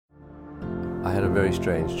I had a very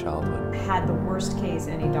strange childhood. Had the worst case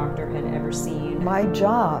any doctor had ever seen. My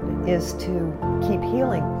job is to keep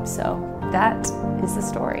healing. So that is the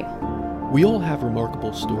story. We all have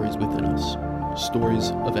remarkable stories within us.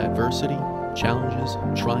 Stories of adversity, challenges,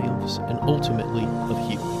 triumphs, and ultimately of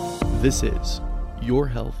healing. This is Your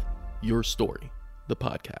Health, Your Story, the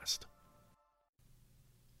podcast.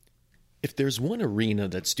 If there's one arena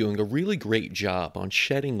that's doing a really great job on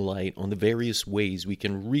shedding light on the various ways we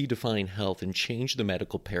can redefine health and change the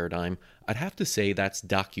medical paradigm, I'd have to say that's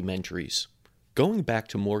documentaries. Going back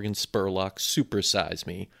to Morgan Spurlock's Super Size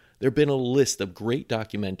Me, there have been a list of great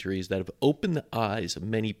documentaries that have opened the eyes of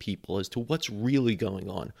many people as to what's really going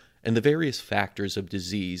on and the various factors of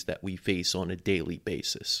disease that we face on a daily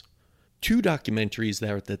basis. Two documentaries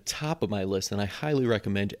that are at the top of my list and I highly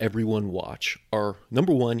recommend everyone watch are,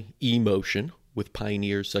 number one, eMotion, with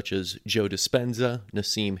pioneers such as Joe Dispenza,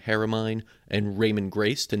 Nassim Haramein, and Raymond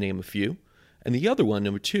Grace, to name a few. And the other one,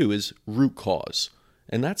 number two, is Root Cause.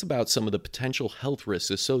 And that's about some of the potential health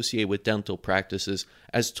risks associated with dental practices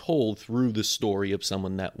as told through the story of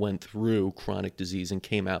someone that went through chronic disease and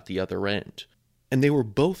came out the other end. And they were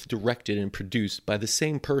both directed and produced by the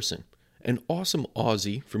same person, an awesome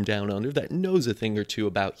Aussie from down under that knows a thing or two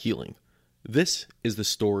about healing. This is the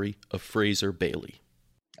story of Fraser Bailey.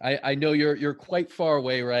 I know you're quite far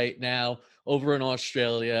away right now over in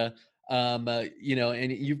Australia, and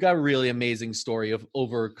you've got a really amazing story of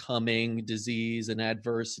overcoming disease and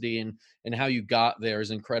adversity, and how you got there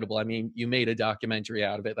is incredible. I mean, you made a documentary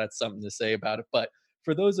out of it. That's something to say about it. But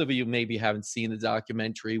for those of you who maybe haven't seen the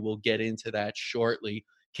documentary, we'll get into that shortly.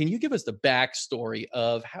 Can you give us the backstory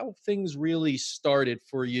of how things really started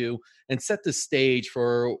for you and set the stage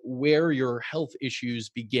for where your health issues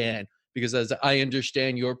began? Because as I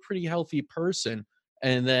understand, you're a pretty healthy person,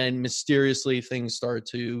 and then mysteriously things start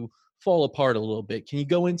to fall apart a little bit. Can you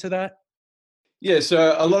go into that? Yeah,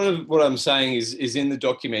 so a lot of what I'm saying is in the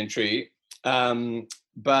documentary.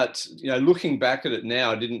 But, looking back at it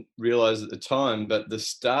now, I didn't realize at the time, but the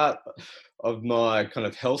start of my kind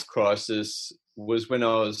of health crisis was when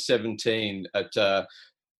I was 17 at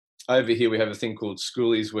over here we have a thing called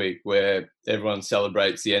Schoolies Week where everyone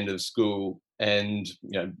celebrates the end of school and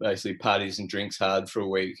basically parties and drinks hard for a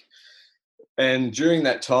week. And during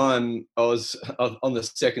that time, I was on the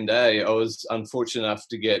second day, I was unfortunate enough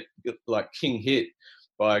to get like king hit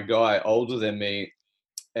by a guy older than me.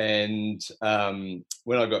 And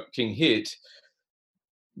when I got king hit,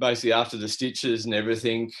 basically after the stitches and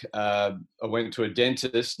everything, I went to a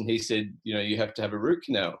dentist and he said, you have to have a root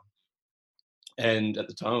canal. And at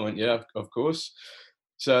the time I went, yeah, of course.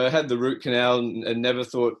 So I had the root canal and never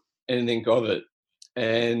thought anything of it.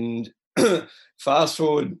 And fast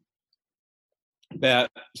forward about,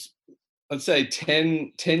 I'd say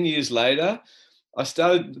 10 years later,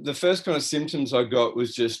 the first kind of symptoms I got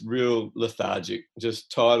was just real lethargic, just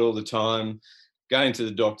tired all the time, going to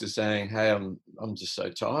the doctor saying, hey, I'm just so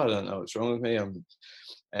tired. I don't know what's wrong with me.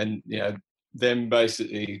 And them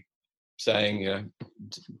basically saying,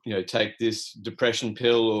 take this depression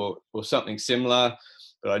pill or something similar,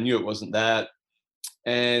 but I knew it wasn't that.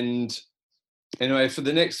 And anyway, for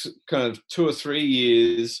the next kind of 2 or 3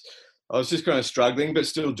 years, I was just kind of struggling, but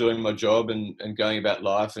still doing my job and going about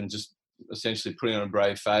life and just essentially putting on a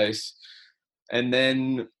brave face. And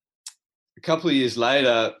then a couple of years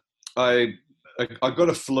later, I got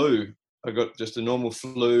a flu. I got just a normal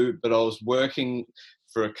flu, but I was working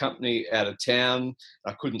for a company out of town.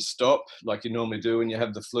 I couldn't stop like you normally do when you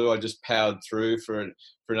have the flu. I just powered through for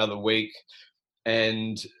another week.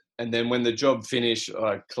 And then when the job finished,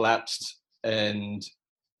 I collapsed and,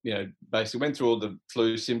 basically went through all the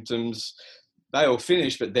flu symptoms. They all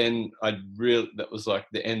finished, but then that was like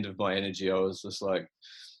the end of my energy. I was just like,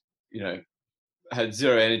 had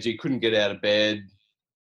zero energy, couldn't get out of bed.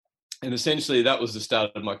 And essentially that was the start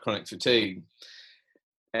of my chronic fatigue.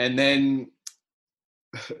 And then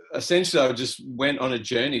essentially I just went on a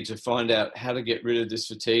journey to find out how to get rid of this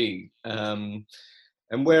fatigue. And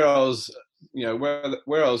where I was,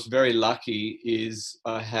 where I was very lucky is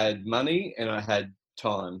I had money and I had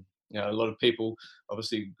time. A lot of people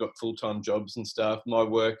obviously got full-time jobs and stuff. My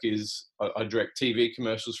work is I direct TV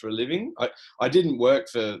commercials for a living. I didn't work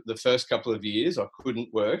for the first couple of years. I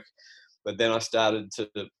couldn't work. But then I started to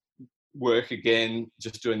work again,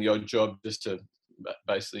 just doing the odd job just to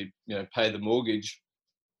basically, pay the mortgage.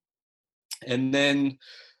 And then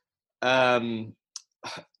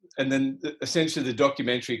essentially the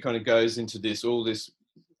documentary kind of goes into all this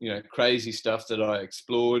crazy stuff that I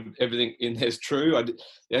explored. Everything in there's true.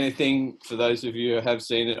 The only thing, for those of you who have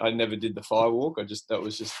seen it, I never did the firewalk. That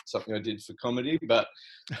was just something I did for comedy. But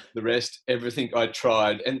the rest, everything I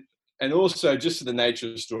tried. and also just for the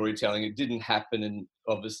nature of storytelling, it didn't happen, and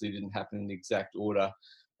obviously didn't happen in the exact order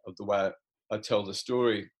of the way I tell the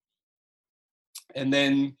story. And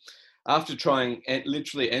then after trying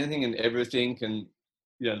literally anything and everything, and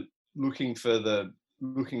looking for the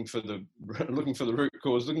root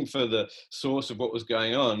cause, looking for the source of what was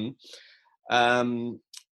going on,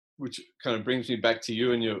 which kind of brings me back to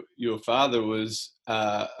you and your father, was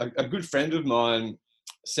a good friend of mine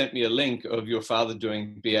sent me a link of your father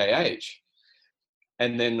doing BAH.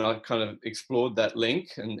 And then I kind of explored that link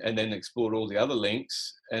and then explored all the other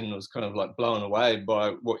links, and was kind of like blown away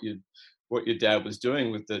by what your dad was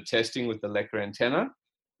doing with the testing with the Lecker antenna.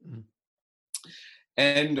 Mm.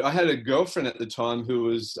 And I had a girlfriend at the time who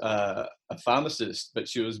was a pharmacist, but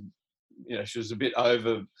she was a bit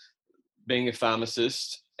over being a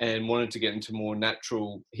pharmacist and wanted to get into more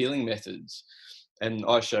natural healing methods. And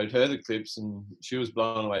I showed her the clips, and she was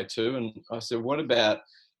blown away too. And I said, what about,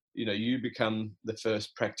 you become the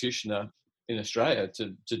first practitioner in Australia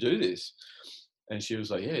to do this? And she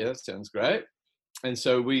was like, yeah, that sounds great. And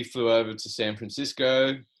so we flew over to San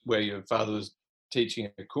Francisco, where your father was teaching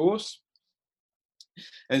a course.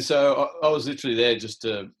 And so I was literally there just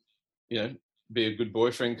to, be a good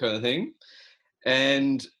boyfriend kind of thing.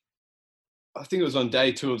 And I think it was on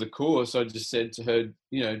day 2 of the course, I just said to her, do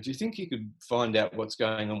you think you could find out what's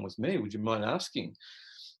going on with me? Would you mind asking?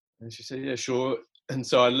 And she said, yeah, sure. And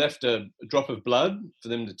so I left a drop of blood for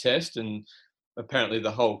them to test, and apparently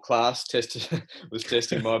the whole class was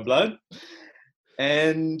testing my blood.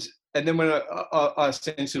 And then when I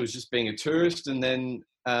essentially was just being a tourist, and then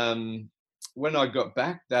when I got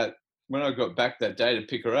back that day to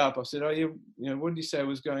pick her up, I said, oh, what did you say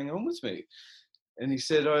was going on with me? And he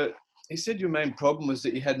said, your main problem was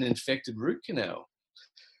that you had an infected root canal.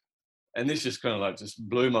 And this just kind of just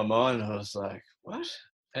blew my mind. I was like, what?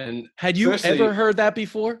 And had you ever heard that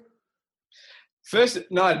before?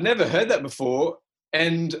 No, I'd never heard that before.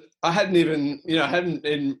 And I hadn't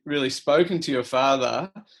even really spoken to your father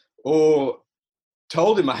or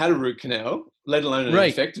told him I had a root canal, let alone an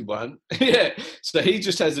infected one. Yeah. So he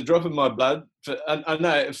just has a drop of my blood. I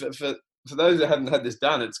know for those that haven't had this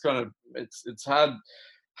done, it's it's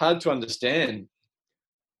hard to understand.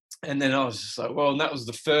 And then I was just like, well, and that was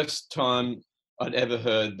the first time I'd ever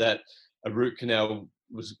heard that a root canal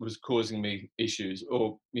was causing me issues,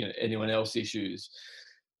 or anyone else issues.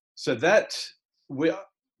 So that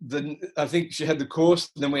I think she had the course,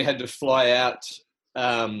 and then we had to fly out.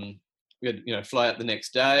 We had fly out the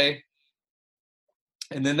next day,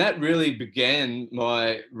 and then that really began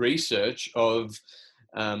my research of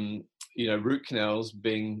root canals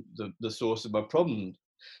being the source of my problem.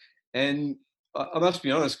 And I must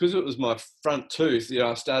be honest, because it was my front tooth,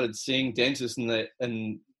 I started seeing dentists,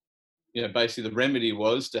 and basically the remedy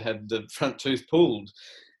was to have the front tooth pulled,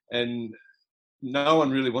 and no one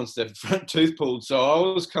really wants to have the front tooth pulled. So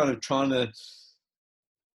I was kind of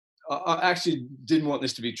I actually didn't want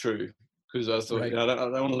this to be true, because I thought, I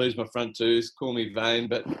don't want to lose my front tooth. Call me vain,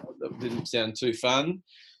 but that didn't sound too fun.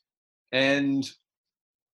 And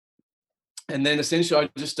then essentially I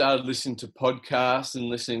just started listening to podcasts and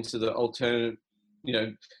listening to the alternative,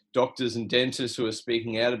 doctors and dentists who are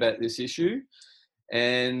speaking out about this issue.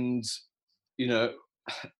 And,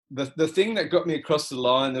 the thing that got me across the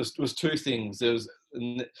line was 2 things. There was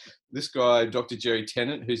this guy, Dr. Jerry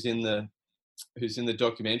Tennant, who's in the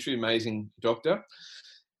documentary, amazing doctor.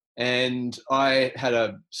 And I had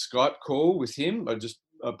a Skype call with him.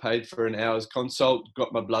 I paid for an hour's consult,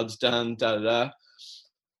 got my bloods done,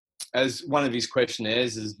 As one of his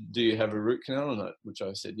questionnaires is, do you have a root canal or not? Which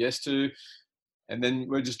I said yes to. And then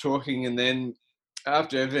we're just talking, and then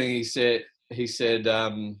after everything he said,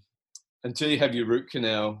 until you have your root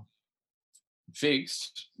canal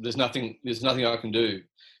fixed, there's nothing I can do.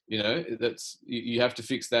 You have to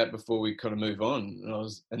fix that before we kind of move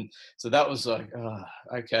on. And so that was like,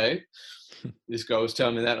 okay. This guy was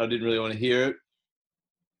telling me that. I didn't really want to hear it.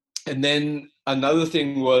 And then another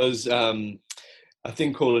thing was a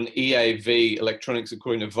thing called an EAV, electronics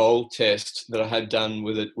according to Vol test, that I had done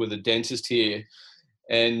with a dentist here.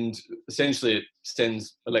 And essentially it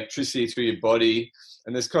sends electricity through your body,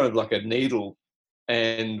 and there's kind of like a needle.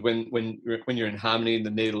 And when you're in harmony,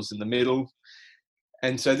 the needle's in the middle.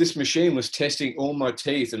 And so this machine was testing all my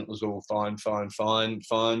teeth, and it was all fine.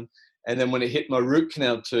 And then when it hit my root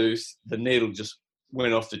canal tooth, the needle just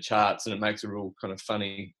went off the charts, and it makes a real kind of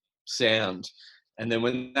funny sound. And then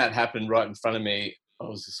when that happened right in front of me, I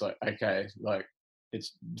was just like, okay, like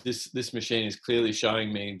it's this machine is clearly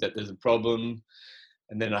showing me that there's a problem.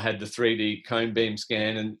 And then I had the 3D cone beam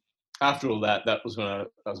scan, and after all that was when I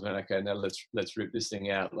was going, okay, now let's rip this thing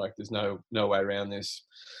out. Like there's no way around this.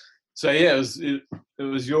 So yeah, it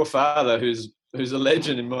was your father who's a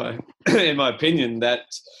legend in my in my opinion, that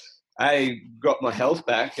got my health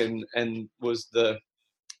back and was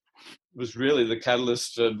really the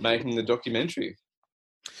catalyst for making the documentary.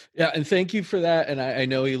 Yeah, and thank you for that. And I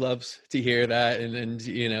know he loves to hear that. And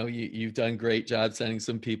you know, you've done great job sending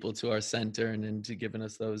some people to our center and to giving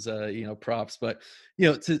us those props. But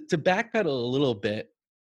to backpedal a little bit,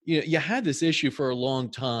 you had this issue for a long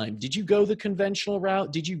time. Did you go the conventional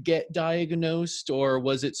route? Did you get diagnosed, or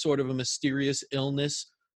was it sort of a mysterious illness?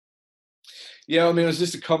 Yeah, I mean, it was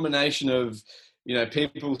just a combination of,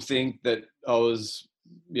 people think that I was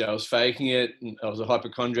faking it, and I was a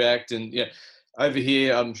hypochondriac, and over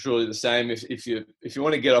here, I'm surely the same. If you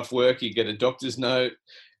want to get off work, you get a doctor's note,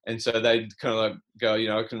 and so they kind of like go,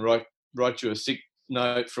 I can write you a sick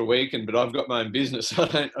note for a week, but I've got my own business. So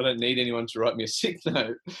I don't need anyone to write me a sick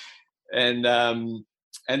note. And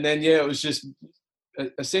then it was just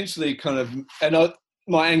essentially kind of,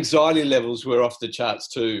 my anxiety levels were off the charts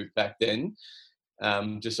too back then.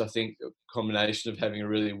 Just I think a combination of having a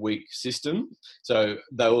really weak system. So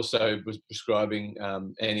they also was prescribing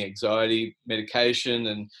anti-anxiety medication,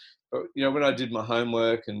 and when I did my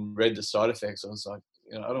homework and read the side effects, I was like,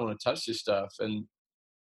 I don't want to touch this stuff.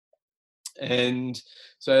 And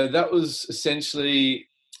so that was essentially,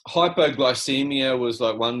 hypoglycemia was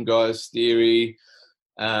like one guy's theory.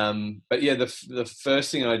 But yeah, the first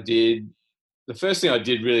thing I did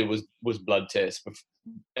really was blood tests.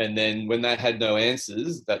 And then when they had no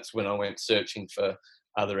answers, that's when I went searching for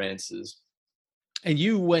other answers. And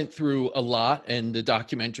you went through a lot, and the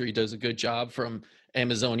documentary does a good job, from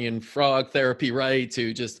Amazonian frog therapy, right,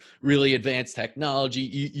 to just really advanced technology.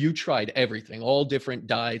 You tried everything, all different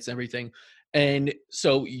diets, everything. And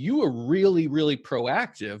so you were really, really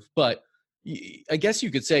proactive, but I guess you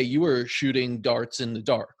could say you were shooting darts in the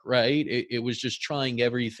dark, right? It was just trying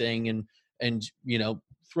everything and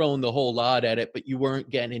throwing the whole lot at it, but you weren't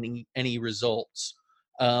getting any results.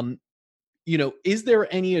 Is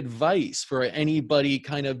there any advice for anybody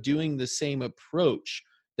kind of doing the same approach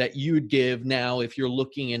that you'd give now if you're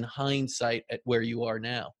looking in hindsight at where you are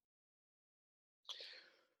now?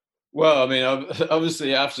 Well, I mean,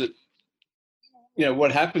 obviously after,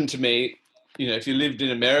 what happened to me, if you lived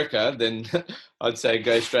in America, then I'd say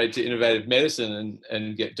go straight to innovative medicine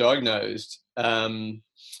and get diagnosed. And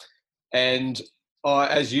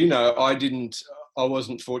as you know, I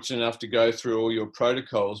wasn't fortunate enough to go through all your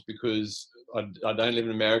protocols because I don't live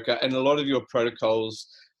in America, and a lot of your protocols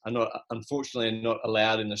are unfortunately not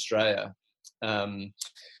allowed in Australia.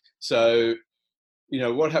 So,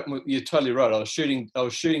 what happened? You're totally right. I was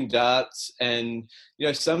shooting darts, and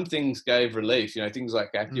some things gave relief. Things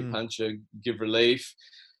like acupuncture give relief,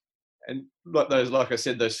 and like I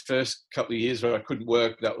said, those first couple of years where I couldn't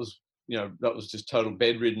work, that was just total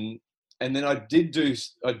bedridden. And then I did do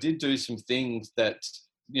some things that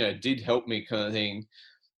did help me, kind of thing,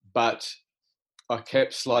 but I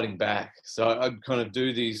kept sliding back. So I'd kind of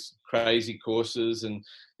do these crazy courses, and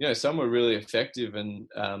some were really effective, and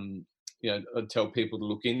I'd tell people to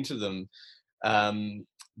look into them.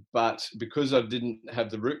 But because I didn't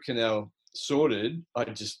have the root canal sorted,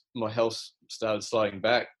 my health started sliding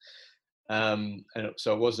back. And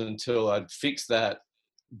so it wasn't until I'd fixed that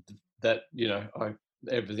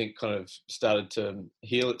everything kind of started to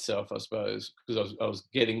heal itself, I suppose, because I was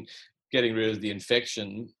getting rid of the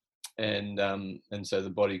infection, and so the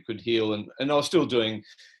body could heal, and I was still doing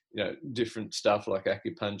different stuff like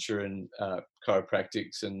acupuncture and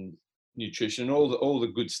chiropractics and nutrition, all the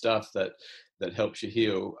good stuff that helps you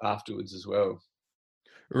heal afterwards as well.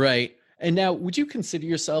 Right. And now, would you consider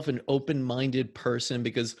yourself an open-minded person?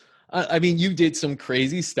 Because I mean, you did some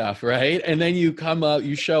crazy stuff, right? And then you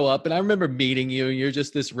show up, and I remember meeting you, and you're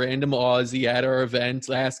just this random Aussie at our event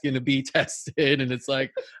asking to be tested. And it's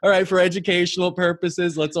like, all right, for educational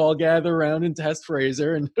purposes, let's all gather around and test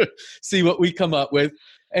Fraser and see what we come up with.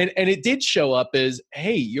 And it did show up as,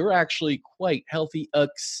 hey, you're actually quite healthy,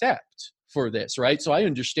 except for this, right? So I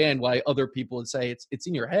understand why other people would say it's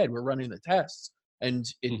in your head. We're running the tests, and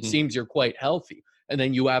it seems you're quite healthy. And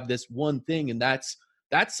then you have this one thing, and that's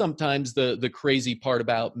sometimes the crazy part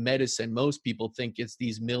about medicine. Most people think it's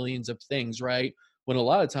these millions of things, right? When a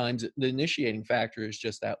lot of times the initiating factor is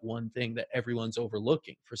just that one thing that everyone's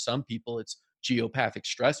overlooking. For some people, it's geopathic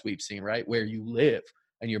stress we've seen, right? Where you live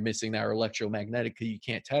and you're missing that electromagnetic, you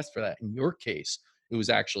can't test for that. In your case, it was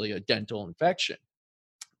actually a dental infection.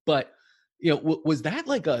 But was that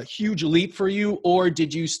like a huge leap for you, or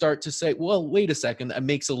did you start to say, well, wait a second, that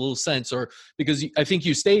makes a little sense? Or because I think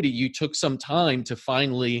you stated you took some time to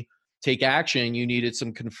finally take action, you needed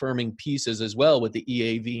some confirming pieces as well with the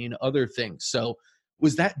EAV and other things. So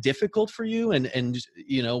Was that difficult for you? And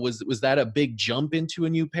was that a big jump into a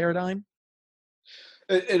new paradigm?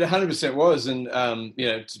 It 100% was, and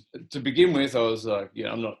to begin with, I was like,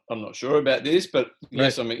 I'm not sure about this, but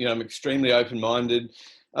yes, I'm extremely open-minded.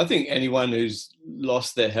 I think anyone who's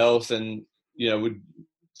lost their health and would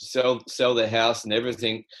sell their house and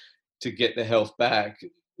everything to get their health back,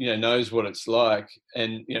 knows what it's like.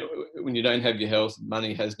 And when you don't have your health,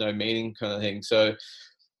 money has no meaning, kind of thing. So,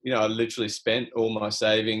 I literally spent all my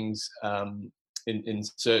savings in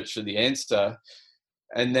search for the answer,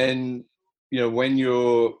 and then. When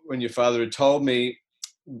your father had told me,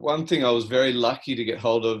 one thing I was very lucky to get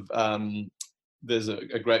hold of, there's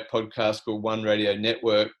a great podcast called One Radio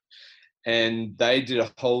Network, and they did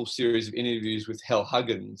a whole series of interviews with Hal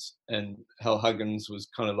Huggins, and Hal Huggins was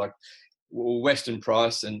kind of like, Weston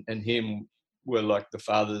Price and him were like the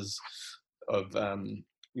fathers of,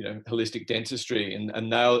 holistic dentistry, and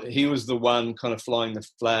he was the one kind of flying the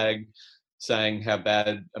flag, saying how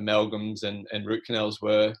bad amalgams and root canals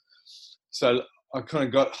were. So I kind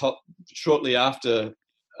of got shortly after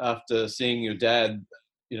seeing your dad,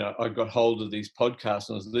 I got hold of these podcasts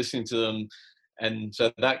and I was listening to them. And so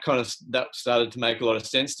that started to make a lot of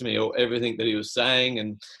sense to me, or everything that he was saying,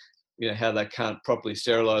 and, how they can't properly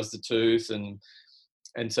sterilize the tooth.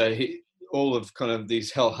 And so all of kind of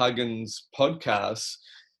these Hal Huggins podcasts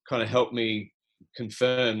kind of helped me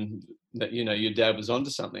confirm that, your dad was onto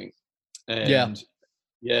something. And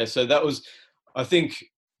so that was, I think,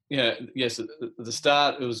 yes, at the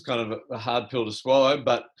start, it was kind of a hard pill to swallow,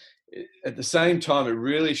 but at the same time, it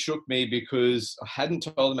really shook me because I hadn't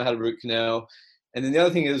told them I had a root canal. And then the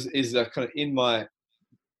other thing is that kind of in my,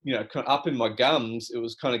 kind of up in my gums, it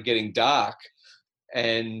was kind of getting dark,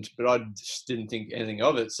 but I just didn't think anything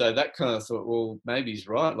of it. So that kind of thought, well, maybe he's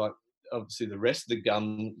right. Like, obviously the rest of the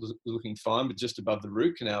gum was looking fine, but just above the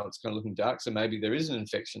root canal, it's kind of looking dark. So maybe there is an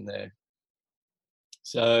infection there.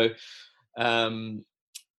 So,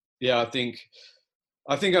 I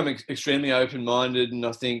think I'm extremely open-minded, and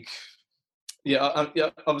I think,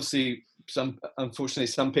 obviously, unfortunately,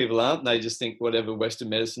 some people aren't. And they just think whatever Western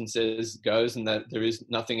medicine says goes, and that there is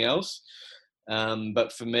nothing else.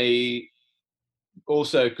 But for me,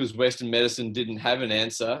 also because Western medicine didn't have an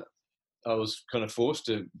answer, I was kind of forced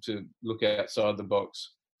to look outside the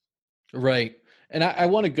box. Right. And I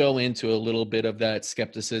want to go into a little bit of that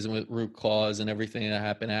skepticism with root cause and everything that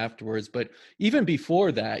happened afterwards. But even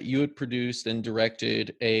before that, you had produced and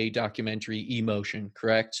directed a documentary, Emotion,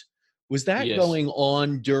 correct? Was that going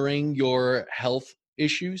on during your health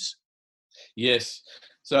issues? Yes.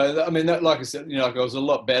 So, I mean, that, like I said, I was a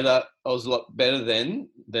lot better. I was a lot better than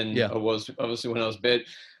I was, obviously, when I was bed.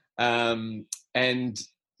 And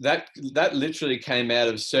that literally came out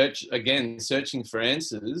of searching for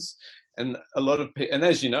answers. And a lot of people, and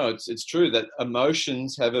as you know, it's true that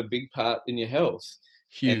emotions have a big part in your health.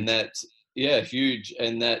 Huge. And that, huge.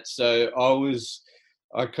 And that, so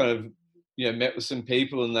I kind of, met with some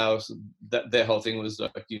people, and their whole thing was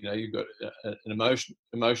like, you've got an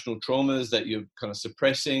emotional traumas that you're kind of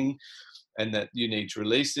suppressing, and that you need to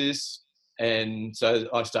release this. And so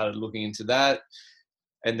I started looking into that.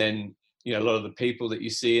 And then, a lot of the people that you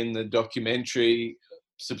see in the documentary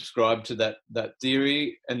subscribe to that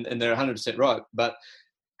theory, and they're 100% right. But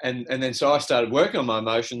and then so I started working on my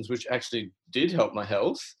emotions, which actually did help my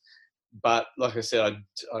health. But like I said,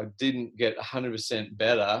 I didn't get 100%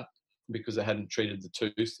 better because I hadn't treated the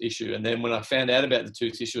tooth issue. And then when I found out about the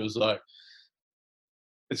tooth issue, it was like,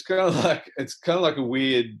 it's kind of like a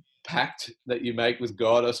weird pact that you make with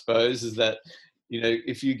God, I suppose, is that,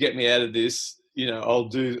 if you get me out of this, I'll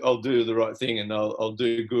do the right thing, and I'll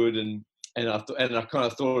do good. And I kind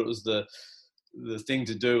of thought it was the thing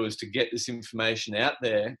to do was to get this information out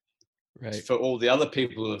there, right, for all the other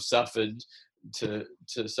people who have suffered, to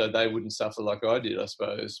so they wouldn't suffer like I did, I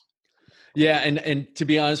suppose. Yeah, and to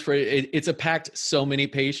be honest, it's a pact so many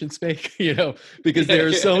patients make, because there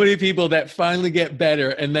are so many people that finally get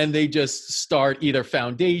better, and then they just start either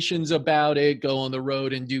foundations about it, go on the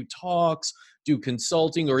road and do talks, do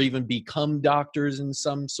consulting, or even become doctors in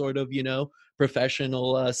some sort of,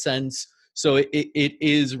 professional sense. So it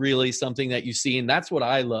is really something that you see, and that's what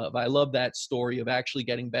I love. I love that story of actually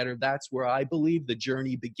getting better. That's where I believe the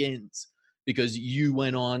journey begins, because you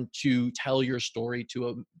went on to tell your story to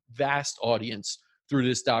a vast audience through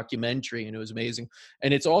this documentary, and it was amazing.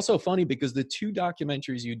 And it's also funny because the two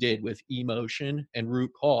documentaries you did with Emotion and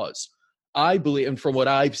Root Cause, I believe, and from what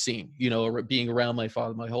I've seen, being around my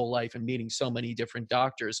father my whole life and meeting so many different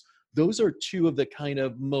doctors, those are two of the kind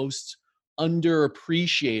of most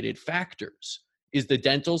underappreciated factors. Is the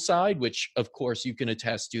dental side, which of course you can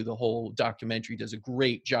attest to. The whole documentary does a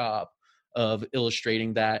great job of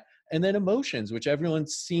illustrating that. And then emotions, which everyone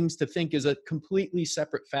seems to think is a completely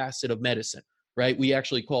separate facet of medicine, right? We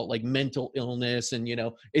actually call it like mental illness, and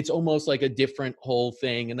it's almost like a different whole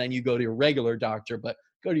thing. And then you go to your regular doctor, but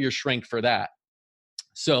go to your shrink for that.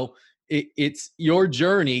 So it's your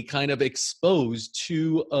journey kind of exposed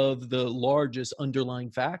two of the largest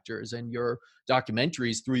underlying factors, and your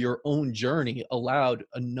documentaries through your own journey allowed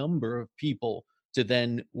a number of people to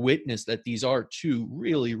then witness that these are two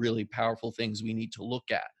really, really powerful things we need to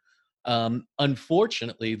look at.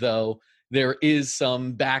 Unfortunately, though, there is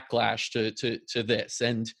some backlash to this,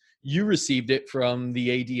 and you received it from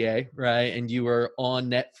the ADA, right? And you were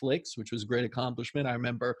on Netflix, which was a great accomplishment. I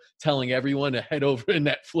remember telling everyone to head over to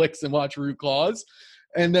Netflix and watch Root Cause.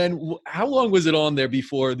 And then how long was it on there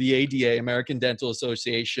before the ADA, American Dental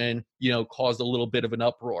Association, caused a little bit of an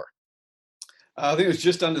uproar? I think it was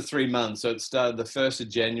just under 3 months. So it started the 1st of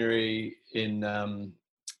January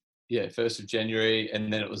 1st of January,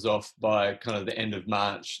 and then it was off by kind of the end of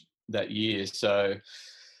March that year. So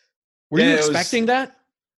were you expecting that?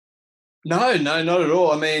 No, not at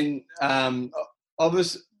all. I mean,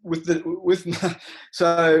 obviously with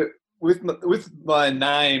my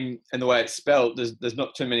name and the way it's spelt, there's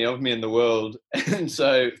not too many of me in the world, and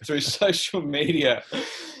so through social media,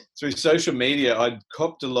 I'd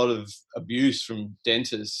copped a lot of abuse from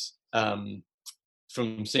dentists from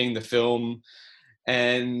seeing the film.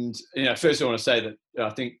 And first I want to say that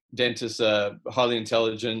I think dentists are highly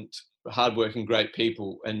intelligent, hardworking, great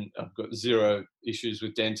people, and I've got zero issues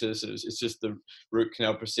with dentists. It's just the root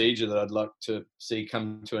canal procedure that I'd like to see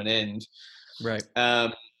come to an end. Right.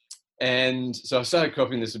 And so I started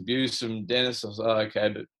copying this abuse from dentists. I was like, okay,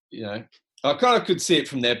 but I kind of could see it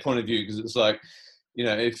from their point of view, because it's like,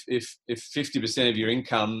 if 50% of your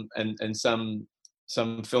income and some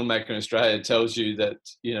filmmaker in Australia tells you that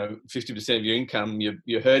 50% of your income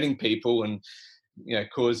you're hurting people and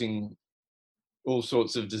causing all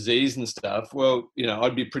sorts of disease and stuff, well,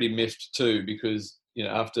 I'd be pretty miffed too, because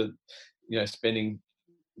after spending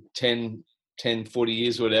 10 40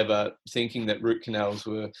 years or whatever thinking that root canals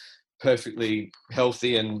were perfectly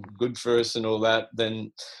healthy and good for us and all that,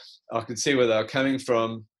 then I could see where they were coming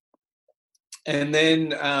from. And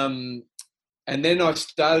then I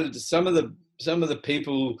started, some of the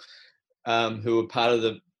people who were part of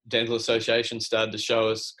the Dental Association started to show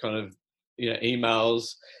us kind of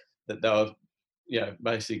emails that they were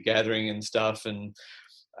basically gathering and stuff, and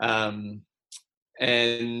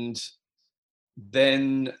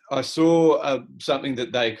then I saw something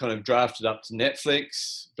that they kind of drafted up to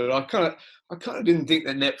Netflix, but I kind of didn't think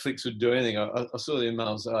that Netflix would do anything. I saw the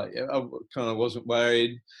emails, I kind of wasn't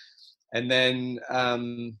worried, and then I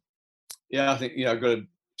think I got a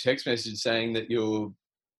text message saying that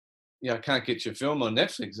I can't get your film on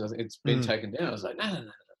Netflix. I think it's been taken down. I was like, no.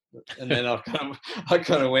 And then I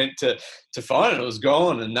kind of went to find it. It was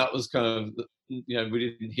gone, and that was kind of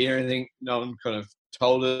we didn't hear anything. No one kind of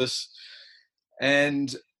told us,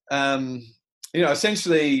 and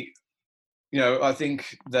essentially, I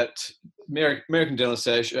think that American Dental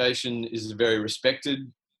Association is a very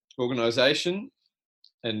respected organisation,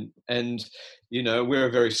 and we're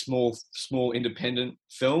a very small independent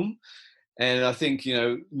film, and I think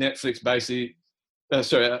Netflix basically.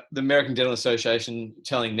 The American Dental Association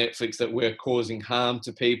telling Netflix that we're causing harm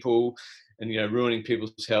to people and, ruining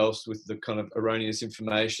people's health with the kind of erroneous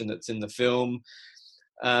information that's in the film.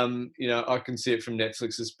 I can see it from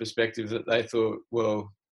Netflix's perspective that they thought,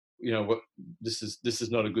 well, this is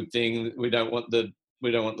not a good thing. We don't want the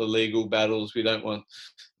legal battles. We don't want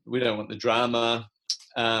the drama.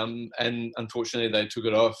 And unfortunately they took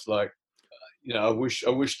it off. Like, I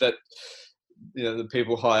wish that, the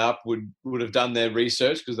people high up would have done their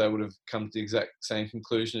research, because they would have come to the exact same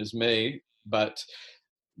conclusion as me. But,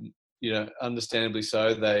 understandably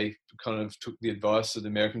so, they kind of took the advice of the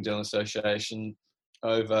American Dental Association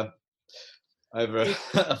over a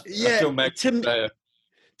filmmaker.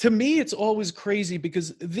 To me, it's always crazy,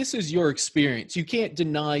 because this is your experience. You can't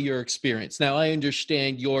deny your experience. Now, I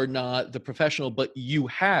understand you're not the professional, but you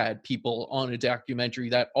had people on a documentary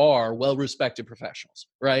that are well-respected professionals,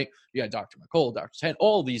 right? You had Dr. McColl, Dr. Ten,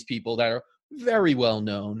 all these people that are very well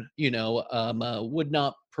known, would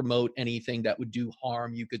not promote anything that would do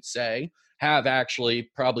harm, you could say, have actually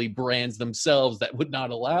probably brands themselves that would not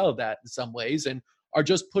allow that in some ways, and are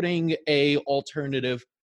just putting a alternative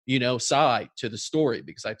side to the story,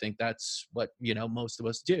 because I think that's what, most of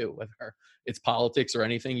us do, whether it's politics or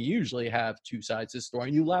anything. You usually have two sides to the story,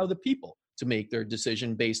 and you allow the people to make their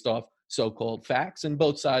decision based off so-called facts, and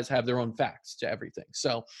both sides have their own facts to everything.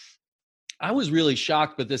 So I was really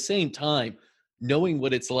shocked, but at the same time, knowing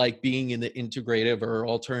what it's like being in the integrative or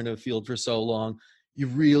alternative field for so long, you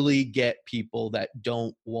really get people that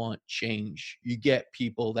don't want change. You get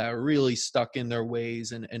people that are really stuck in their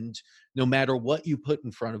ways, and no matter what you put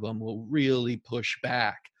in front of them will really push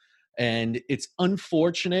back. And it's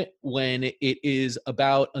unfortunate when it is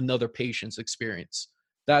about another patient's experience.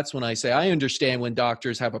 That's when I say I understand when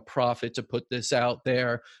doctors have a profit to put this out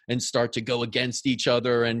there and start to go against each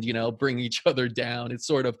other and, bring each other down. It's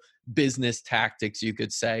sort of business tactics, you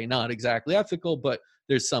could say. Not exactly ethical, but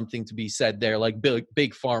there's something to be said there, like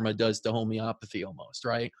big pharma does to homeopathy almost,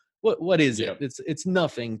 right? What is it? It's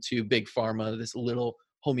nothing to big pharma, this little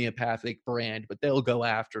homeopathic brand, but they'll go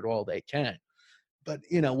after it all they can. But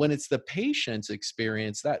when it's the patient's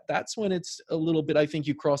experience, that's when it's a little bit, I think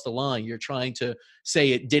you cross the line. You're trying to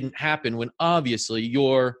say it didn't happen when obviously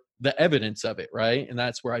you're the evidence of it, right? And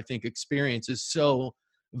that's where I think experience is so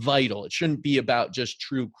vital. It shouldn't be about just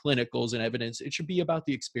true clinicals and evidence. It should be about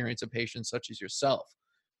the experience of patients such as yourself.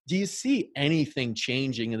 Do you see anything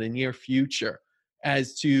changing in the near future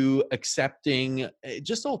as to accepting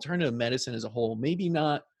just alternative medicine as a whole? Maybe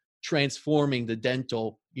not transforming the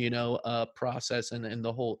dental, process and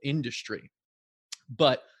the whole industry.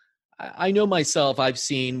 But I know myself, I've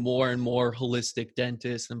seen more and more holistic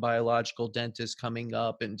dentists and biological dentists coming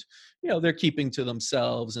up, and, they're keeping to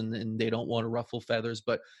themselves and they don't want to ruffle feathers.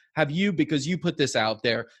 But have you, because you put this out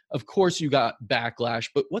there, of course you got backlash,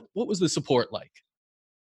 but what was the support like?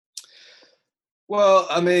 Well,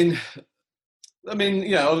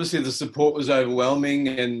 obviously the support was overwhelming,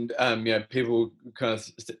 and people kind of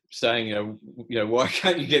saying, why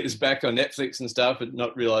can't you get this back on Netflix and stuff, and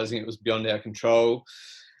not realizing it was beyond our control.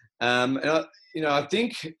 And I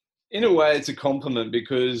think in a way it's a compliment,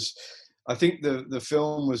 because I think the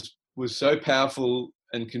film was so powerful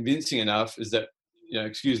and convincing enough, is that,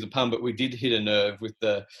 excuse the pun, but we did hit a nerve with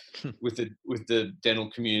the with the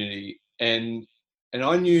dental community. And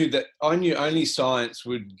I knew only science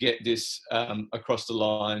would get this across the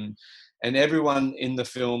line, and everyone in the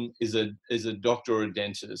film is a doctor or a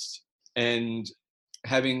dentist. And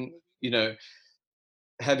having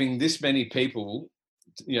this many people,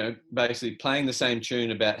 basically playing the same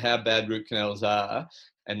tune about how bad root canals are,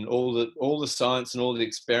 and all the science and all the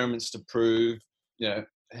experiments to prove,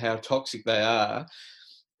 how toxic they are,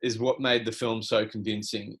 is what made the film so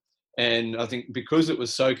convincing. And I think because it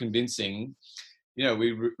was so convincing,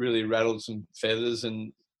 we really rattled some feathers,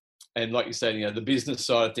 and like you said, the business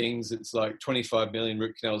side of things, it's like 25 million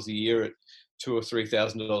root canals a year at $2,000 or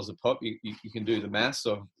 $3,000 a pop. You can do the maths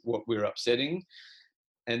of what we're upsetting,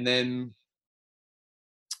 and then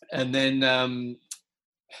I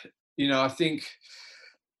think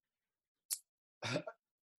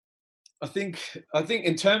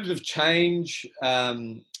in terms of change,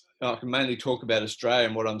 I can mainly talk about Australia,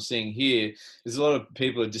 and what I'm seeing here is a lot of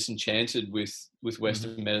people are disenchanted with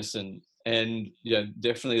Western medicine, and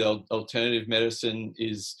definitely alternative medicine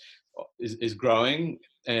is growing,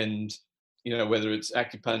 and whether it's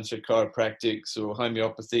acupuncture, chiropractics, or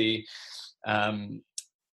homeopathy,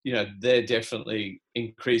 they're definitely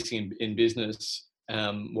increasing in business.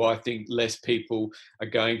 Well, I think less people are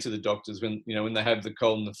going to the doctors when they have the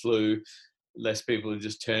cold and the flu. Less people are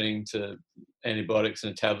just turning to antibiotics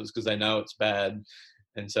and tablets because they know it's bad,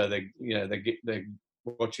 and so they're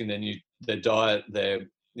watching their diet. They're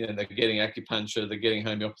getting acupuncture, they're getting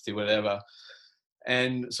homeopathy, whatever.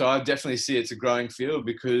 And so I definitely see it's a growing field,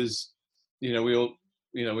 because we all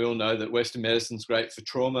know that Western medicine's great for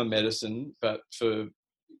trauma medicine, but for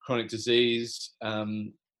chronic disease,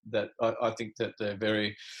 that I think that they're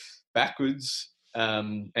very backwards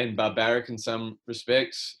and barbaric in some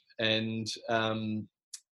respects. And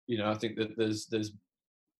I think that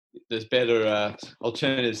there's better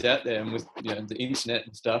alternatives out there, and with the internet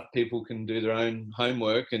and stuff, people can do their own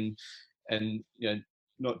homework and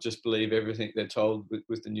not just believe everything they're told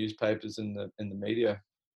with the newspapers and the media.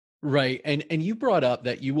 Right. And you brought up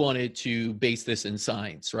that you wanted to base this in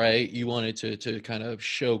science, right? You wanted to kind of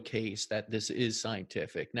showcase that this is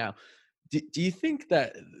scientific. Now, do you think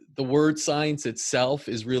that the word science itself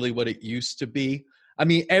is really what it used to be? I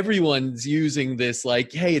mean, everyone's using this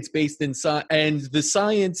like, hey, it's based in science, and the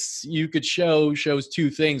science you could shows two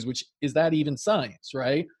things, which is that even science,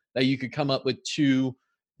 right? That you could come up with two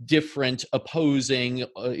different opposing,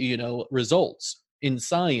 results in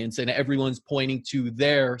science, and everyone's pointing to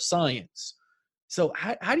their science. So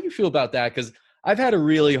how do you feel about that? Because I've had a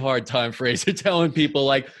really hard time, Fraser, telling people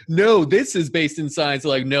like, no, this is based in science.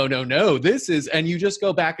 Like, no, this is, and you just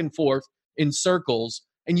go back and forth in circles,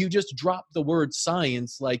 and you just drop the word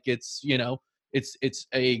science like it's,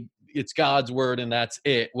 it's God's word and that's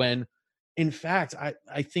it. When in fact,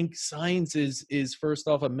 I think science is first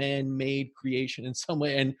off a man-made creation in some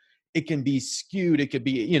way, and it can be skewed. It could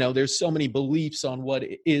be, there's so many beliefs on what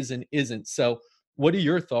it is and isn't. So what are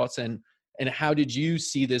your thoughts, and how did you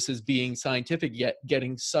see this as being scientific yet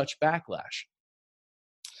getting such backlash?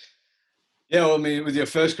 Yeah, well, I mean, with your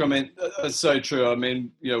first comment, that's so true. I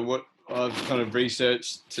mean, what I've kind of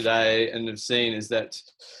researched today and have seen is that,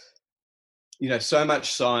 so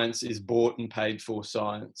much science is bought and paid for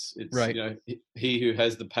science. It's, right. He who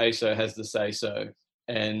has the pay so has the say so.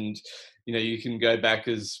 And, you can go back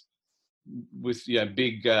as with,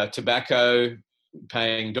 big tobacco,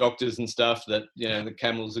 paying doctors and stuff that, the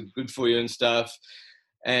camels are good for you and stuff.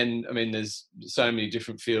 And I mean, there's so many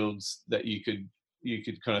different fields that you could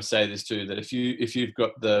kind of say this to, that if you've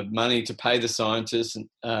got the money to pay the scientists,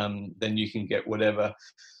 then you can get whatever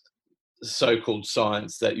so-called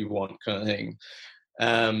science that you want, kind of thing.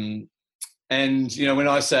 And when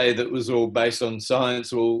I say that was all based on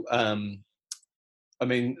science, well,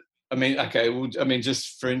 okay, well,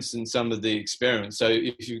 just for instance, some of the experiments. So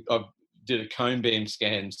I did a cone beam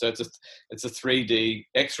scan, so it's a 3D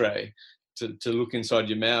X-ray to look inside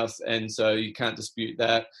your mouth, and so you can't dispute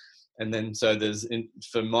that. And then, so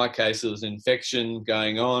for my case, there was infection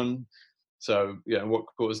going on. So, what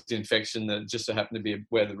caused the infection? That just so happened to be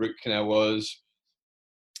where the root canal was.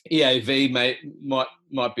 EAV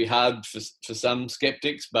might be hard for some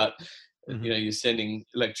skeptics, but Mm-hmm. You're sending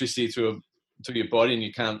electricity through your body, and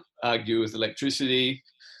you can't argue with electricity.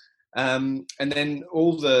 And then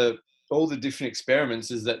all the different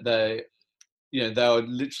experiments is that they were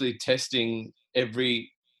literally testing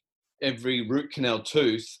every root canal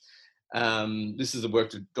tooth. This is the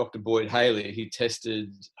work of Dr. Boyd Haley. He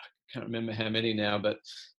tested, I can't remember how many now, but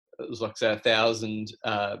it was like, say, 1,000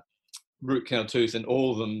 root canal tooth, and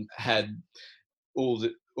all of them had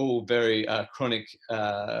all very chronic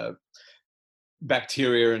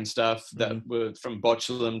bacteria and stuff that were from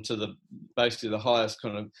botulinum to basically the highest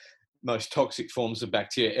kind of most toxic forms of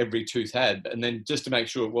bacteria every tooth had. And then just to make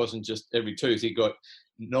sure it wasn't just every tooth, he got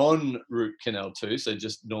non-root canal tooth, so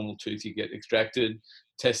just normal tooth you get extracted,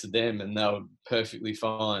 tested them, and they were perfectly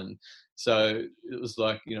fine. So it was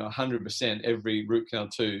like, 100% every root canal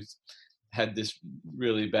tooth had this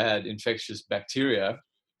really bad infectious bacteria.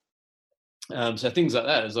 So things like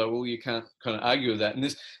that, it's like, well, you can't kind of argue with that. And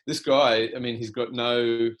this guy, I mean, he's got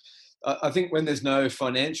no, I think when there's no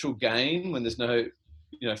financial gain, when there's no,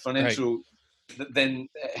 financial, right, then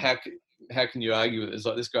how can you argue with it? It's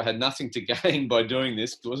like, this guy had nothing to gain by doing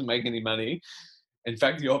this. He wasn't making any money. In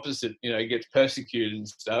fact, the opposite, he gets persecuted and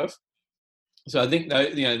stuff. So I think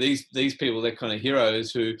that, these people, they're kind of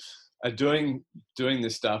heroes who are doing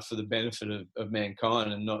this stuff for the benefit of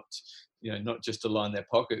mankind, and not just to line their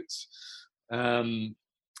pockets.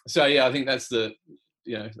 So yeah, I think that's the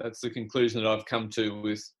conclusion that I've come to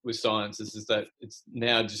with science is that it's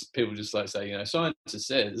now just people just like say, science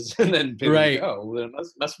says, and then people go, oh, well, then it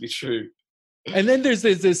must be true. And then there's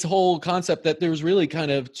this whole concept that there's really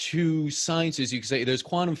kind of two sciences, you could say. There's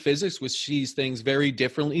quantum physics, which sees things very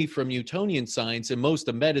differently from Newtonian science, and most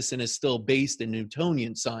of medicine is still based in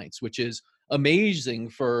Newtonian science, which is amazing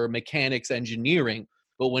for mechanics, engineering.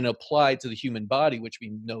 But when applied to the human body, which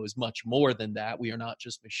we know is much more than that, we are not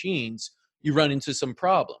just machines, you run into some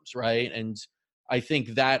problems, right? And I think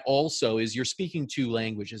that also is, you're speaking two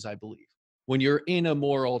languages, I believe. When you're in a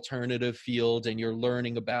more alternative field and you're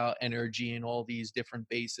learning about energy and all these different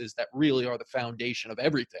bases that really are the foundation of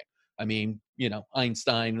everything. I mean,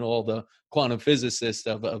 Einstein and all the quantum physicists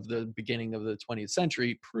of the beginning of the 20th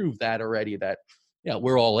century proved that already, that,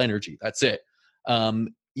 we're all energy. That's it.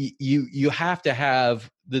 You have to have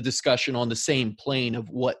the discussion on the same plane of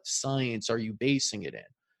what science are you basing it in.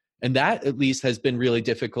 And that at least has been really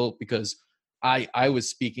difficult, because I was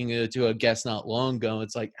speaking to a guest not long ago.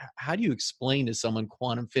 It's like, how do you explain to someone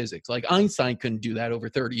quantum physics? Like, Einstein couldn't do that over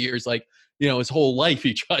 30 years. Like, his whole life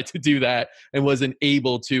he tried to do that and wasn't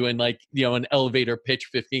able to, and like, an elevator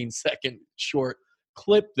pitch 15-second short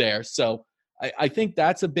clip there. So I think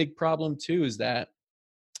that's a big problem too, is that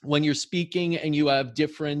when you're speaking and you have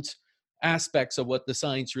different aspects of what the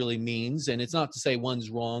science really means, and it's not to say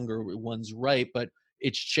one's wrong or one's right, but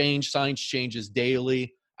it's changed. Science changes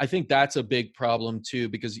daily. I think that's a big problem too,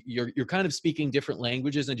 because you're kind of speaking different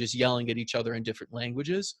languages and just yelling at each other in different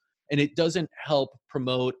languages. And it doesn't help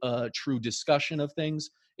promote a true discussion of things.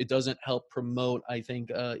 It doesn't help promote, I think,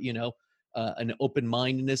 an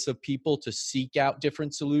open-mindedness of people to seek out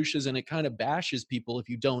different solutions. And it kind of bashes people if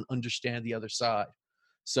you don't understand the other side.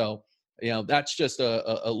 So, that's just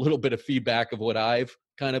a little bit of feedback of what I've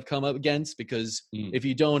kind of come up against, because if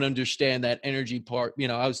you don't understand that energy part,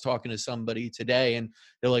 I was talking to somebody today and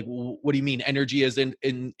they're like, well, what do you mean energy as in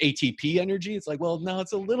ATP energy? It's like, well, no,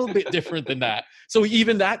 it's a little bit different than that. So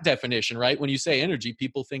even that definition, right? When you say energy,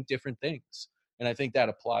 people think different things. And I think that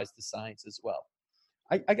applies to science as well.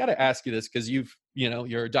 I got to ask you this, because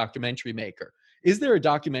you're a documentary maker. Is there a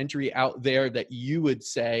documentary out there that you would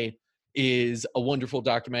say is a wonderful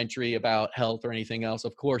documentary about health or anything else?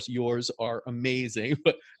 Of course, yours are amazing,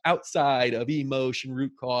 but outside of emotion,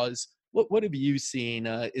 root cause, what have you seen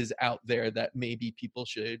is out there that maybe people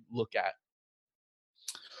should look at?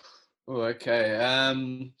 Oh,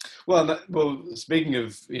 okay. Well, speaking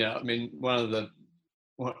of,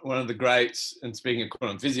 one of the greats, and speaking of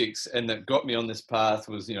quantum physics, and that got me on this path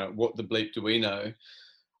was, What the Bleep Do We Know?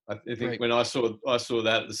 I think Right. when I saw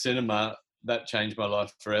that at the cinema, that changed my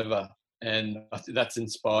life forever. And I think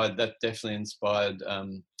that definitely inspired,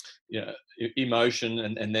 emotion,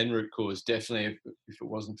 and then root cause. Definitely, if it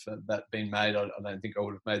wasn't for that being made, I don't think I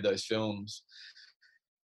would have made those films.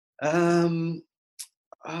 That's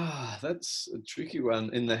a tricky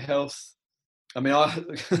one. In the health, I mean,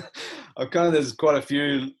 there's quite a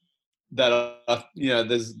few that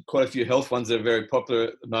there's quite a few health ones that are very popular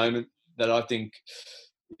at the moment that I think,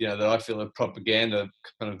 that I feel are propaganda,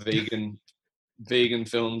 kind of vegan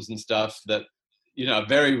films and stuff that,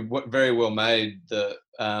 very, very well made. The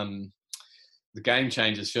Game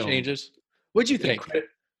Changers film. What'd you think?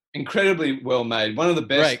 Incredibly well made. One of the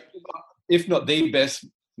best, right, if not the best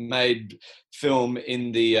made film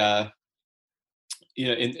in the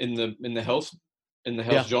in the health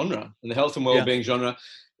genre, in the health and well-being genre.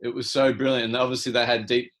 It was so brilliant, and obviously they had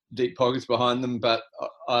deep pockets behind them, but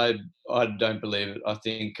I don't believe it. I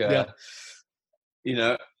think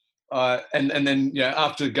and then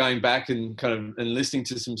after going back and kind of listening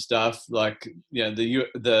to some stuff, like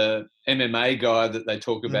the MMA guy that they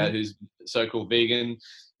talk about, who's so-called vegan,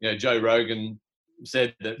 Joe Rogan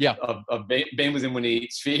said that I've been with him when he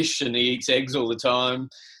eats fish and he eats eggs all the time,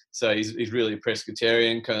 so he's really a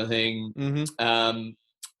pescatarian kind of thing.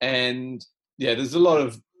 And there's a lot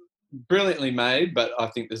of brilliantly made, but I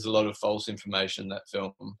think there's a lot of false information in that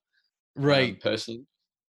film, right? Personally.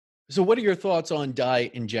 So what are your thoughts on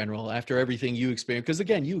diet in general after everything you experienced? Because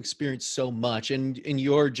again, you experienced so much, and in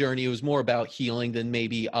your journey, it was more about healing than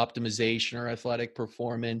maybe optimization or athletic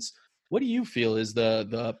performance. What do you feel is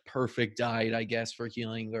the perfect diet, I guess, for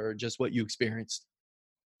healing, or just what you experienced?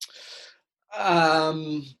 I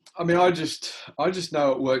mean, I just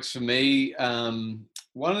know it works for me.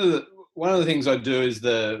 One of the things I do is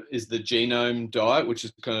the genome diet, which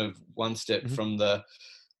is kind of one step from the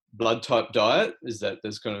blood type diet. Is that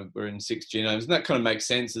we're in 6 genomes, and that kind of makes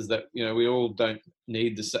sense. Is that we all don't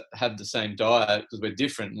need to have the same diet because we're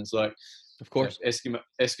different. And it's like, of course,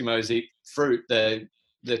 Eskimos eat fruit.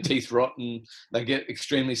 Their teeth rot and they get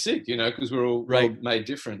extremely sick. Because we're all made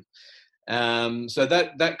different. So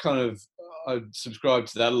that kind of, I subscribe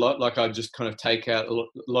to that a lot. Like I just kind of take out a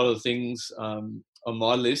lot of the things on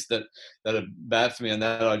my list that are bad for me, and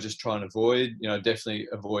that I just try and avoid. Definitely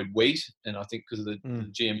avoid wheat, and I think because of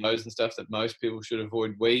the GMOs and stuff, that most people should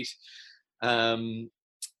avoid wheat. And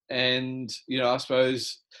I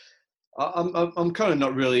suppose I'm kind of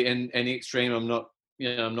not really in any extreme. I'm not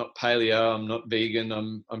I'm not paleo. I'm not vegan.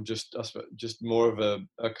 I'm just more of a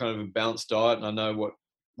kind of a balanced diet, and I know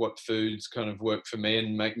what foods kind of work for me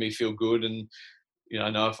and make me feel good. And I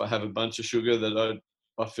know if I have a bunch of sugar that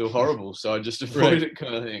I feel horrible, so I just avoid it,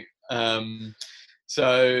 kind of thing.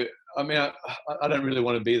 So I mean, I don't really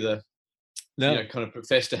want to be the kind of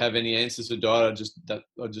profess to have any answers for diet.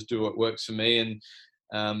 I just do what works for me, and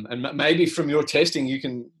maybe from your testing you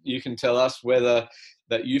can tell us whether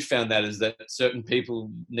that you found that is that certain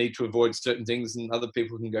people need to avoid certain things and other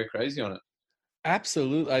people can go crazy on it.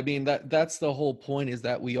 Absolutely. I mean, that's the whole point, is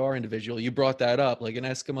that we are individual. You brought that up. Like an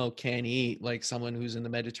Eskimo can't eat like someone who's in the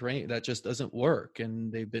Mediterranean. That just doesn't work.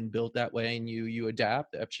 And they've been built that way, and you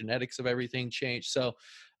adapt. The epigenetics of everything change. So,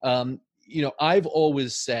 I've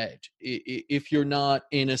always said, if you're not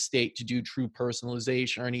in a state to do true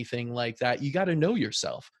personalization or anything like that, you got to know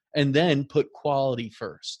yourself and then put quality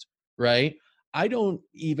first, right? I don't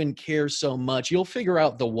even care so much. You'll figure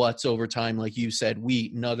out the what's over time, like you said,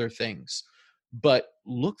 wheat and other things. But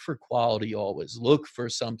look for quality always. Look for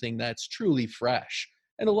something that's truly fresh.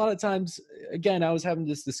 And a lot of times, again, I was having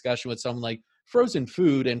this discussion with someone, like frozen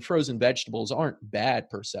food and frozen vegetables aren't bad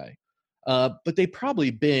per se, but they've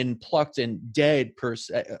probably been plucked and dead per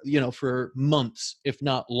se, for months, if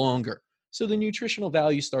not longer. So the nutritional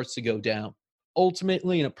value starts to go down.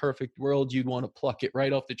 Ultimately, in a perfect world, you'd want to pluck it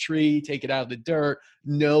right off the tree, take it out of the dirt,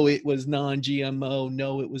 know it was non-GMO,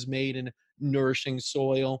 know it was made in nourishing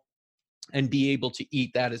soil and be able to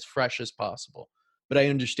eat that as fresh as possible. But I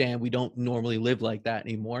understand we don't normally live like that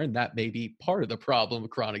anymore, and that may be part of the problem of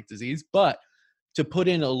chronic disease. But to put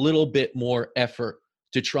in a little bit more effort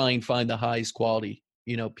to try and find the highest quality,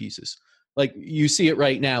 pieces. Like you see it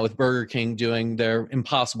right now with Burger King doing their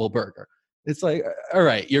Impossible Burger. It's like, all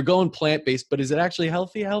right, you're going plant-based, but is it actually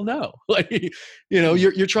healthy? Hell no. Like,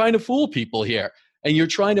 you're trying to fool people here, and you're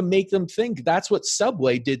trying to make them think that's what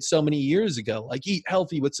Subway did so many years ago. Like, eat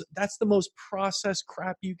healthy. That's the most processed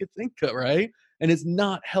crap you could think of, right? And it's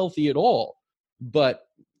not healthy at all. But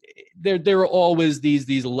there are always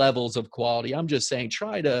these levels of quality. I'm just saying,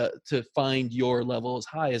 try to find your level as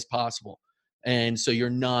high as possible. And so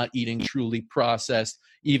you're not eating truly processed,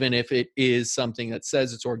 even if it is something that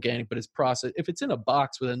says it's organic, but it's processed. If it's in a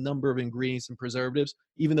box with a number of ingredients and preservatives,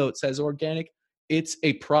 even though it says organic, it's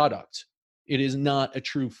a product. It is not a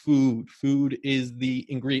true food. Food is the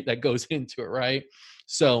ingredient that goes into it, right?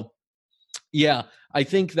 So yeah, I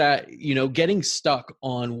think that, getting stuck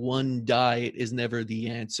on one diet is never the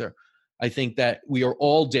answer. I think that we are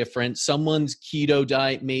all different. Someone's keto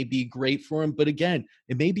diet may be great for them, but again,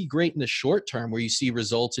 it may be great in the short term where you see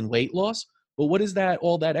results in weight loss. But what is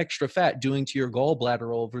all that extra fat doing to your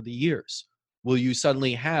gallbladder over the years? Will you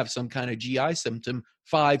suddenly have some kind of GI symptom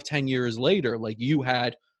 5-10 years later, like you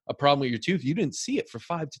had a problem with your tooth? You didn't see it for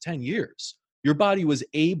 5 to 10 years. Your body was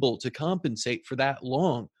able to compensate for that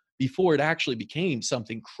long before it actually became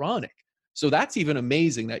something chronic. So that's even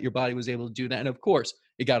amazing that your body was able to do that. And of course,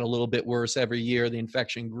 it got a little bit worse every year. The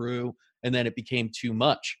infection grew, and then it became too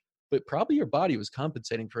much. But probably your body was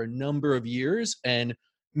compensating for a number of years and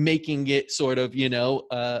making it sort of,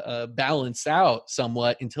 balance out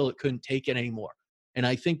somewhat until it couldn't take it anymore. And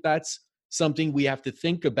I think that's something we have to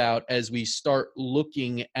think about as we start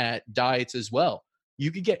looking at diets as well.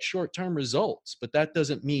 You could get short-term results, but that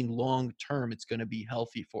doesn't mean long-term it's going to be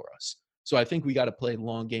healthy for us. So I think we got to play the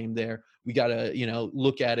long game there. We got to,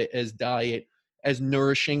 look at it as diet, as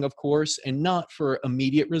nourishing, of course, and not for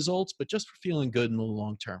immediate results, but just for feeling good in the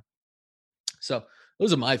long term. So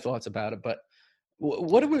those are my thoughts about it. But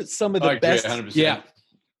what were some of the best? 100%. Yeah.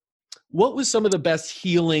 What was some of the best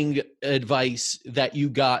healing advice that you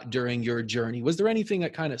got during your journey? Was there anything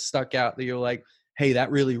that kind of stuck out that you're like, hey,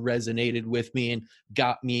 that really resonated with me and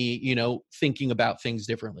got me, thinking about things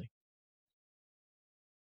differently?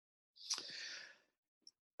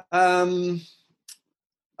 I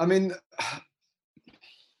mean,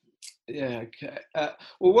 yeah. Okay.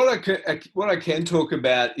 Well, what I can talk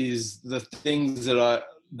about is the things that I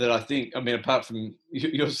think. I mean, apart from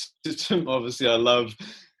your system, obviously, I love,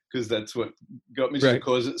 because that's what got me to the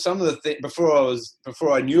cause. Some of the things before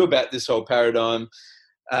I knew about this whole paradigm.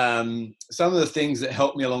 Some of the things that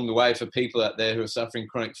helped me along the way for people out there who are suffering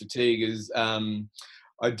chronic fatigue is I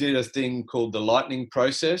did a thing called the lightning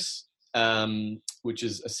process, which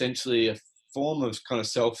is essentially a form of kind of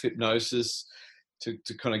self-hypnosis to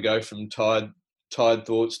kind of go from tired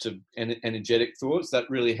thoughts to energetic thoughts. That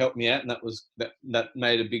really helped me out, and that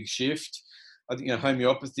made a big shift. I think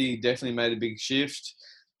homeopathy definitely made a big shift.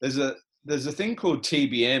 There's a thing called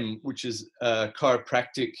TBM, which is a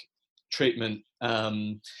chiropractic treatment,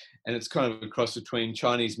 and it's kind of a cross between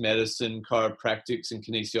Chinese medicine, chiropractics, and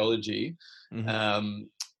kinesiology. Mm-hmm.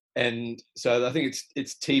 And so I think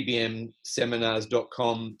it's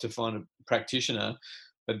tbmseminars.com to find a practitioner,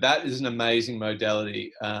 but that is an amazing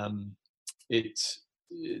modality. That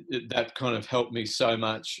kind of helped me so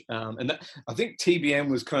much, and I think TBM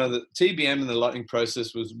was kind of the TBM and the lightning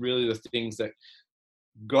process was really the things that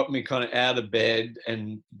got me kind of out of bed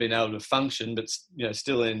and been able to function, but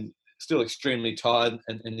still extremely tired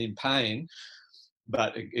and in pain,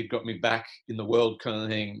 but it got me back in the world kind of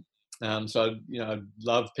thing. So I'd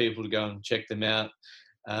love people to go and check them out.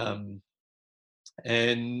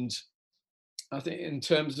 And I think in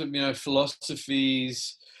terms of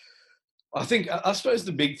philosophies, I suppose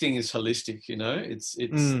the big thing is holistic. It's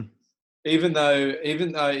even though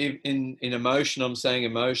in emotion I'm saying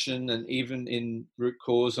emotion, and even in root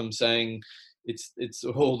cause I'm saying it's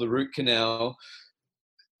all the root canal.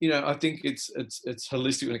 I think it's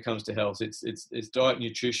holistic when it comes to health. It's diet,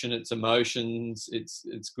 nutrition, it's emotions,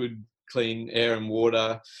 it's good clean air and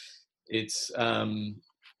water. It's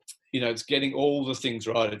it's getting all the things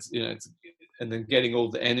right. It's and then getting all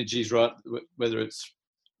the energies right, whether it's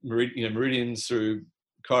meridians through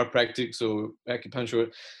chiropractics or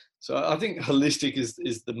acupuncture. So I think holistic is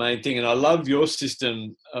the main thing. And I love your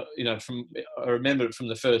system. I remember it from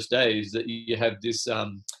the first days that you have this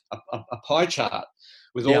a pie chart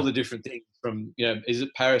with all the different things from, is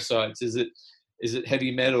it parasites? Is it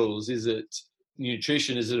heavy metals? Is it,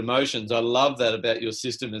 nutrition? Is it emotions? I love that about your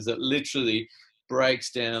system, is that literally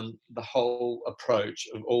breaks down the whole approach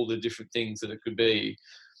of all the different things that it could be.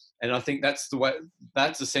 And I think that's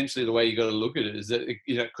essentially the way you got to look at it, is that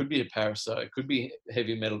it could be a parasite, it could be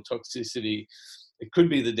heavy metal toxicity, it could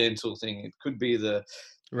be the dental thing, it could be the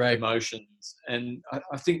emotions. And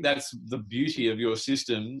I think that's the beauty of your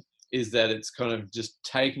system, is that it's kind of just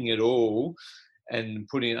taking it all and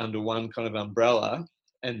putting it under one kind of umbrella,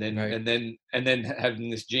 and then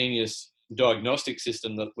having this genius diagnostic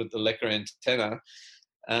system that with the Lecker antenna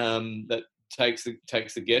that takes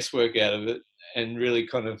the guesswork out of it, and really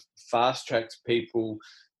kind of fast tracks people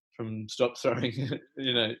from stop throwing,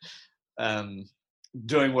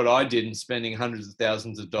 doing what I did and spending hundreds of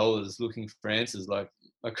thousands of dollars looking for answers. Like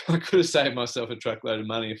I could have saved myself a truckload of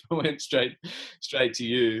money if I went straight to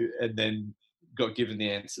you and then got given the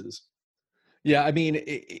answers. Yeah, I mean,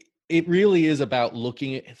 it really is about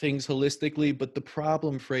looking at things holistically, but the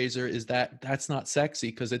problem, Fraser, is that that's not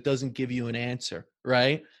sexy because it doesn't give you an answer,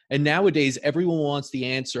 right? And nowadays, everyone wants the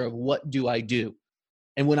answer of what do I do?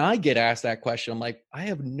 And when I get asked that question, I'm like, I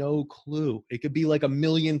have no clue. It could be like a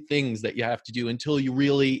million things that you have to do until you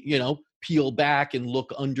really, peel back and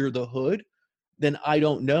look under the hood. Then I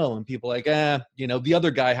don't know. And people are like, the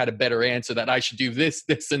other guy had a better answer that I should do this,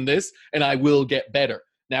 this, and this, and I will get better.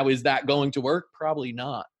 Now, is that going to work? Probably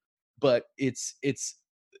not. But it's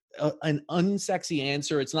an unsexy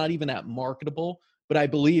answer. It's not even that marketable, but I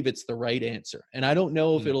believe it's the right answer. And I don't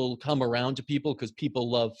know if it'll come around to people, because people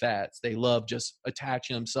love fads. They love just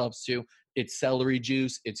attaching themselves to it's celery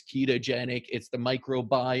juice, it's ketogenic, it's the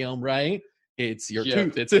microbiome, right? It's your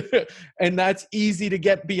tooth. And that's easy to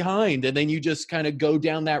get behind. And then you just kind of go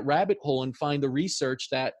down that rabbit hole and find the research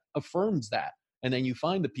that affirms that. And then you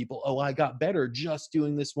find the people, oh, I got better just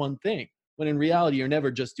doing this one thing. When in reality, you're never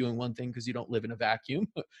just doing one thing, because you don't live in a vacuum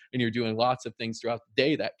and you're doing lots of things throughout the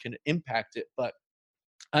day that can impact it. But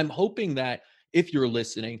I'm hoping that if you're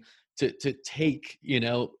listening to take,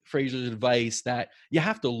 Fraser's advice, that you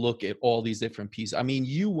have to look at all these different pieces. I mean,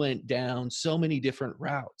 you went down so many different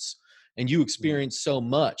routes and you experienced so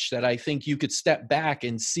much that I think you could step back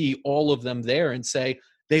and see all of them there and say,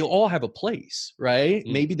 they all have a place, right?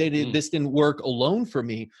 Maybe this didn't work alone for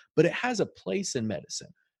me, but it has a place in medicine.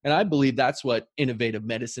 And I believe that's what innovative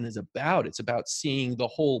medicine is about. It's about seeing the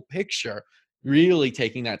whole picture, really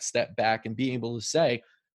taking that step back and being able to say,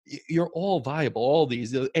 you're all viable, all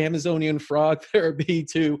these, the Amazonian frog therapy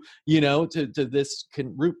to this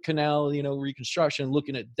root canal, reconstruction,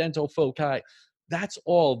 looking at dental foci, that's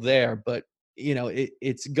all there. But,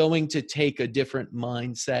 it's going to take a different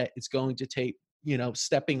mindset. It's going to take,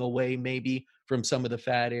 stepping away maybe from some of the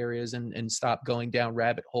fat areas and stop going down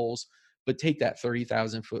rabbit holes, but take that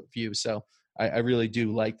 30,000 foot view. So I really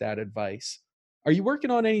do like that advice. Are you working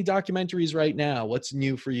on any documentaries right now? What's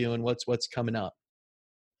new for you and what's coming up?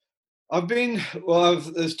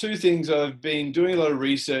 There's two things. I've been doing a lot of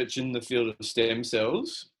research in the field of stem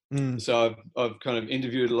cells. So I've kind of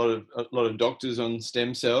interviewed a lot of doctors on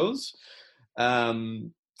stem cells,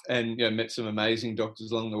 and met some amazing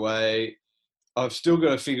doctors along the way. I've still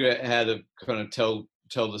got to figure out how to kind of tell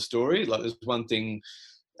the story. Like, there's one thing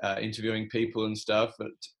interviewing people and stuff,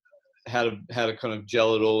 but how to kind of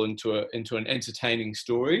gel it all into an entertaining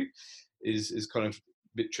story is kind of a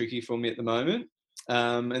bit tricky for me at the moment.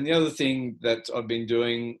 And the other thing that I've been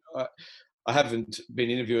doing, I haven't been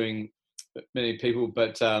interviewing many people,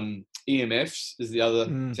 but EMFs is the other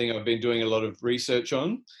thing I've been doing a lot of research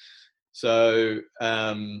on. So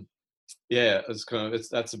it's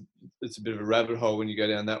a bit of a rabbit hole when you go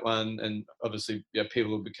down that one. And obviously,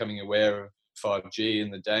 people are becoming aware of 5G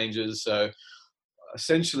and the dangers. So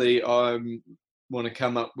essentially, I want to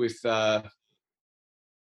come up with the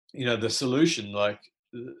solution. Like,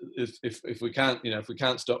 if we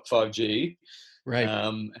can't stop 5G, right?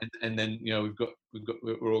 And then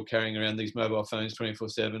we're all carrying around these mobile phones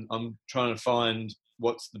 24/7. I'm trying to find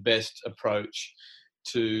what's the best approach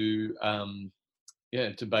to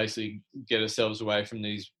basically get ourselves away from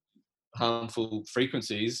these harmful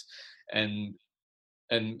frequencies and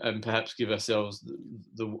perhaps give ourselves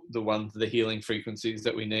the healing frequencies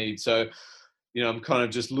that we need. So, I'm kind of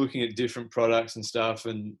just looking at different products and stuff,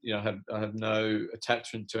 and I have no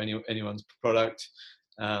attachment to anyone's product.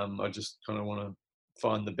 I just kind of want to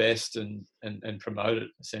find the best and promote it,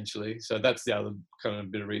 essentially. So that's the other kind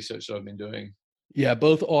of bit of research that I've been doing. Yeah,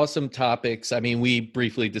 both awesome topics. I mean, we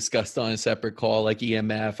briefly discussed on a separate call, like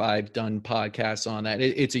EMF. I've done podcasts on that.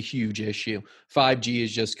 It's a huge issue. 5G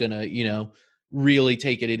is just going to, really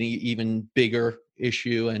take it an even bigger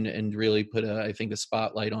issue and really put a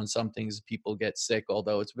spotlight on some things. People get sick,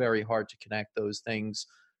 although it's very hard to connect those things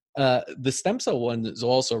The stem cell one is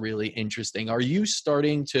also really interesting. Are you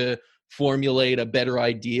starting to formulate a better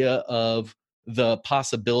idea of the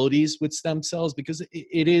possibilities with stem cells? Because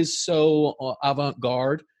it is so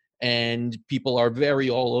avant-garde and people are very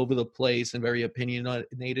all over the place and very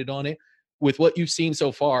opinionated on it. With what you've seen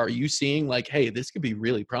so far, are you seeing like, hey, this could be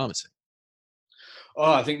really promising?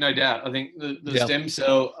 Oh, I think no doubt. I think the stem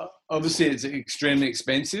cell, obviously it's extremely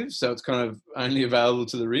expensive, so it's kind of only available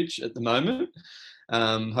to the rich at the moment.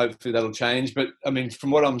 Hopefully that'll change. But I mean,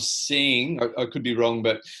 from what I'm seeing, I could be wrong,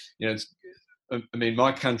 but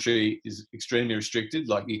my country is extremely restricted.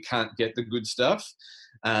 Like you can't get the good stuff.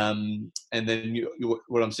 And then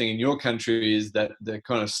what I'm seeing in your country is that they're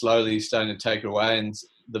kind of slowly starting to take it away, and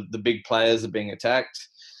the big players are being attacked.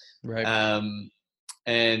 Right.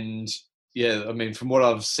 And yeah, I mean, from what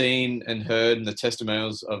I've seen and heard and the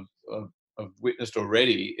testimonials I've witnessed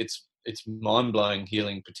already, it's mind-blowing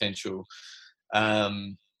healing potential.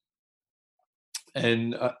 And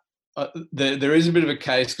there is a bit of a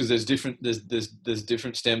case because there's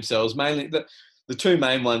different stem cells. Mainly the two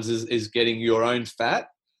main ones is getting your own fat,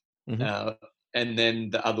 and then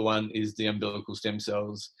the other one is the umbilical stem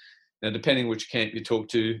cells. Now, depending which camp you talk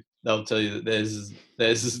to, they'll tell you that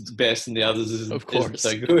theirs is the best and the others isn't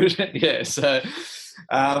so good. Yeah, so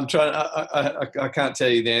I'm trying. I can't tell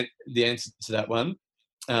you the answer to that one.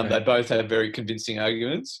 Right. They both have very convincing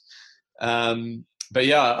arguments. But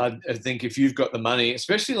yeah, I think if you've got the money,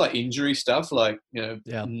 especially like injury stuff, like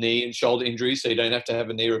knee and shoulder injuries, so you don't have to have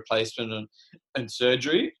a knee replacement and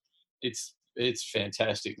surgery, it's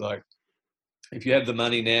fantastic. Like if you have the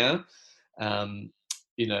money now,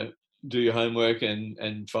 do your homework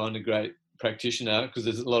and find a great practitioner, because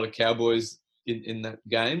there's a lot of cowboys in that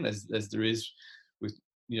game, as there is with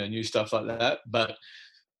new stuff like that. But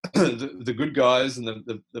the good guys and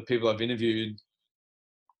the people I've interviewed,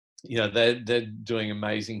 they're doing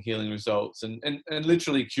amazing healing results and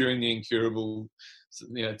literally curing the incurable,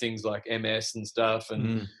 things like MS and stuff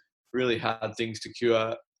and really hard things to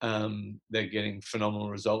cure. They're getting phenomenal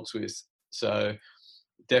results with. So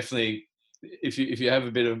definitely, if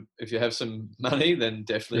you have some money, then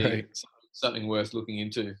definitely something worth looking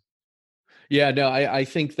into. Yeah, no, I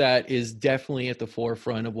think that is definitely at the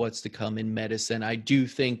forefront of what's to come in medicine. I do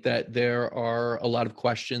think that there are a lot of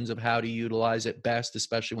questions of how to utilize it best,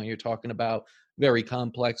 especially when you're talking about very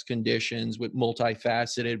complex conditions with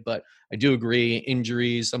multifaceted. But I do agree,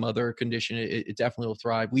 injuries, some other condition, it definitely will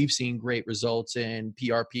thrive. We've seen great results in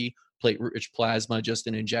PRP, platelet-rich plasma, just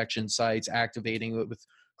in injection sites, activating it with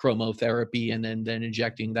chromotherapy and then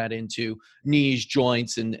injecting that into knees,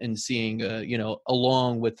 joints, and seeing,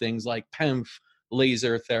 along with things like PEMF,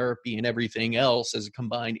 laser therapy, and everything else as a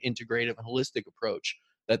combined integrative and holistic approach,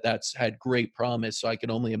 that's had great promise. So I can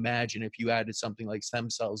only imagine if you added something like stem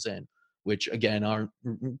cells in, which again aren't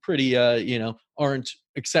pretty, aren't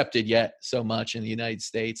accepted yet so much in the United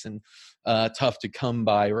States and tough to come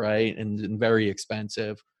by, right? And very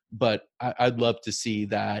expensive. But I'd love to see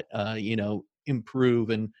that,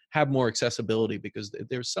 improve and have more accessibility, because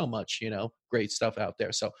there's so much, great stuff out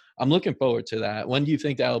there. So I'm looking forward to that. When do you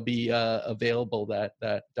think that'll be available, that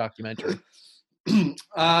documentary?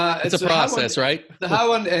 It's a process, right? The hard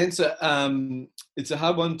one to answer. It's a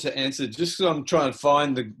hard one to answer just because I'm trying to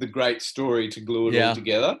find the great story to glue it all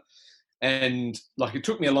together. And like, it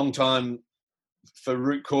took me a long time for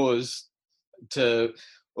Root Cause to,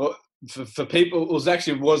 for people,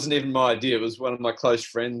 it wasn't even my idea. It was one of my close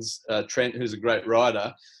friends, Trent, who's a great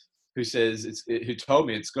writer, who who told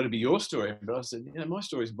me it's got to be your story. But I said, my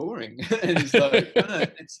story's boring. And he's like, no,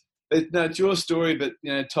 it's your story, but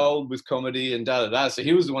told with comedy and da da da. So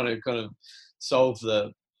he was the one who kind of solved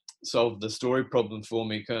the story problem for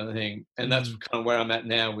me, kind of thing. And that's kind of where I'm at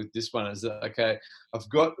now with this one. Is that, okay, I've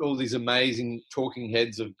got all these amazing talking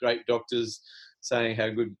heads of great doctors saying how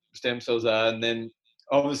good stem cells are, and then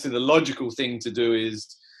obviously the logical thing to do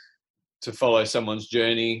is to follow someone's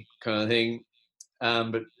journey, kind of thing.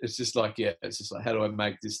 But it's just like, how do I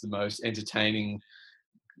make this the most entertaining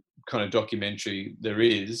kind of documentary there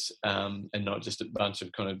is, and not just a bunch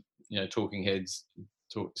of kind of, talking heads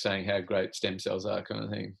saying how great stem cells are, kind of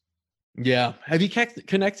thing. Yeah. Have you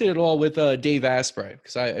connected at all with Dave Asprey?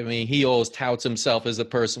 Because I mean, he always touts himself as the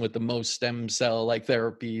person with the most stem cell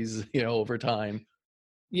therapies, over time.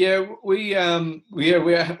 Yeah,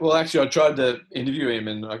 well, actually, I tried to interview him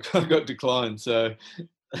and I got declined. So,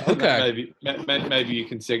 okay, maybe you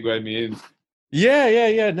can segue me in.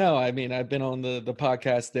 Yeah. No, I mean, I've been on the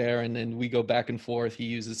podcast there, and then we go back and forth. He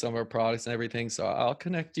uses some of our products and everything, so I'll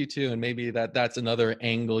connect you too, and maybe that's another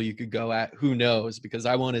angle you could go at. Who knows? Because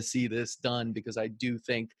I want to see this done, because I do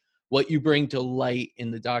think what you bring to light in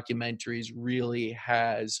the documentaries really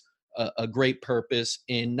has a great purpose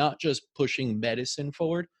in not just pushing medicine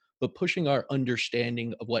forward, but pushing our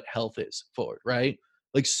understanding of what health is forward, right?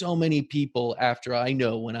 Like so many people after I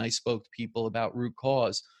know when I spoke to people about root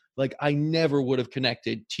cause, like I never would have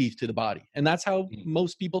connected teeth to the body. And that's how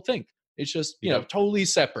most people think. It's just, you know, totally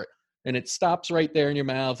separate. And it stops right there in your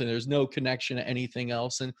mouth and there's no connection to anything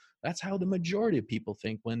else. And that's how the majority of people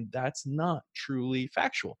think when that's not truly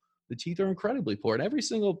factual. The teeth are incredibly important. Every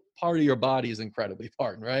single part of your body is incredibly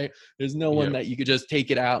important, right? There's no one that you could just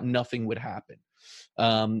take it out and nothing would happen.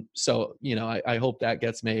 So, you know, I hope that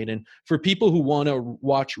gets made. And for people who want to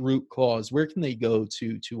watch Root Cause, where can they go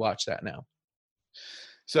to watch that now?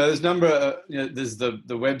 So there's there's the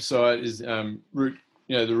website is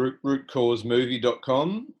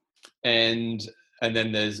rootcausemovie.com, and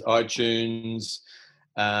then there's iTunes.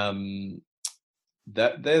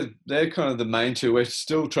 That they're kind of the main two. We're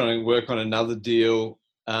still trying to work on another deal.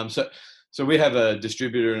 So we have a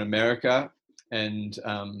distributor in America, and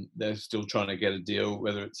they're still trying to get a deal,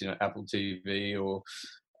 whether it's Apple TV or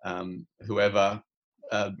whoever,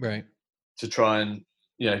 right, to try and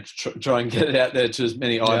try and get it out there to as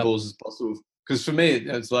many eyeballs as possible. Because for me,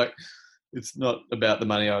 it's like it's not about the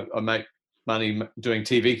money. I make money doing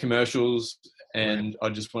TV commercials, and I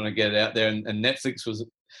just want to get it out there. And Netflix was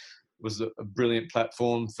a brilliant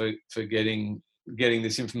platform for getting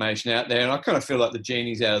this information out there. And I kind of feel like the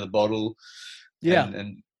genie's out of the bottle. Yeah.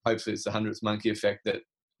 And hopefully it's the 100th monkey effect that,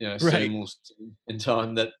 soon will see in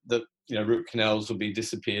time that root canals will be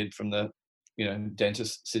disappeared from the,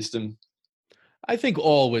 dentist system. I think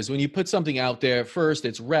always when you put something out there, first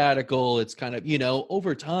it's radical. It's kind of,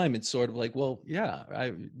 over time, it's sort of like, well, yeah,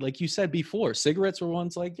 like you said before, cigarettes were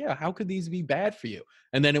once like, yeah, how could these be bad for you?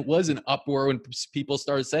 And then it was an uproar when people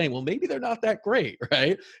started saying, well, maybe they're not that great,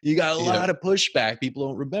 right? You got a lot of pushback. People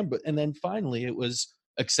don't remember. And then finally it was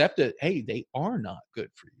accepted. Hey, they are not good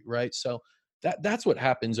for you, right? So that's what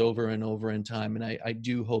happens over and over in time. And I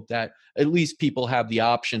do hope that at least people have the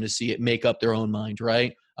option to see it, make up their own mind,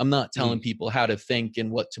 right? I'm not telling people how to think and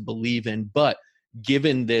what to believe in, but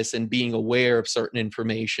given this and being aware of certain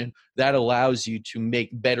information, that allows you to make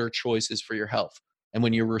better choices for your health. And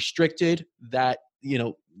when you're restricted, that,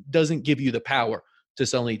 doesn't give you the power to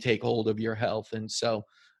suddenly take hold of your health. And so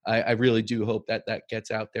I really do hope that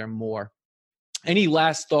gets out there more. Any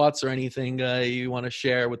last thoughts or anything you want to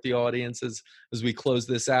share with the audience as we close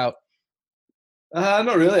this out?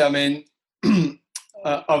 Not really. I mean,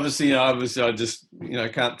 obviously, I just,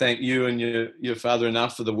 can't thank you and your father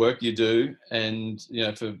enough for the work you do, and,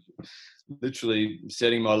 for literally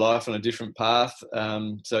setting my life on a different path.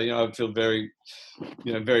 So, I feel very,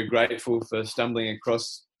 very grateful for stumbling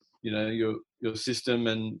across, your system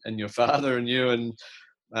and your father and you. And,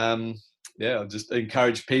 I just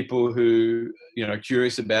encourage people who, are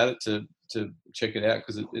curious about it to check it out,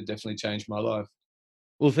 because it definitely changed my life.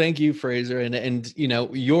 Well, thank you, Fraser. And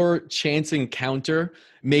your chance encounter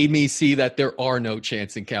made me see that there are no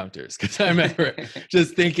chance encounters. Because I remember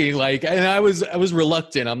just thinking and I was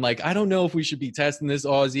reluctant. I'm like, I don't know if we should be testing this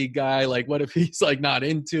Aussie guy. Like, what if he's not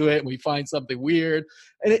into it and we find something weird?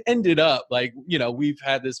 And it ended up we've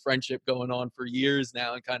had this friendship going on for years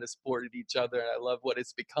now and kind of supported each other. And I love what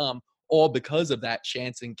it's become, all because of that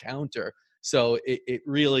chance encounter. So it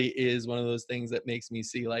really is one of those things that makes me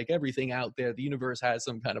see everything out there, the universe has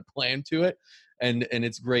some kind of plan to it. And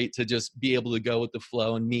it's great to just be able to go with the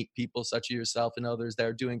flow and meet people such as yourself and others that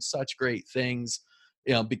are doing such great things,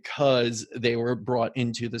 because they were brought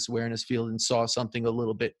into this awareness field and saw something a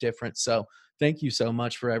little bit different. So thank you so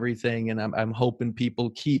much for everything. And I'm hoping people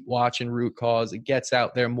keep watching Root Cause. It gets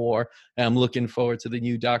out there more. And I'm looking forward to the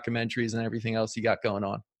new documentaries and everything else you got going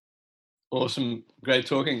on. Awesome. Great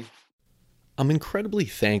talking. I'm incredibly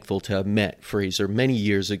thankful to have met Fraser many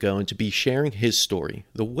years ago and to be sharing his story,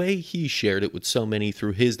 the way he shared it with so many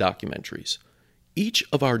through his documentaries. Each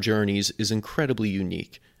of our journeys is incredibly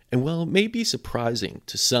unique, and while it may be surprising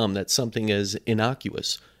to some that something as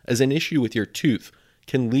innocuous as an issue with your tooth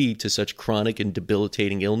can lead to such chronic and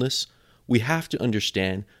debilitating illness, we have to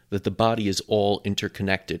understand that the body is all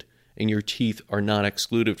interconnected, and your teeth are not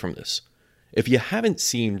excluded from this. If you haven't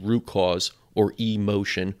seen Root Cause or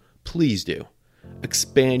eMotion, please do.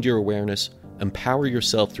 Expand your awareness, empower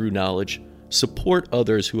yourself through knowledge, support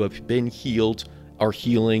others who have been healed, are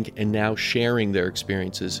healing, and now sharing their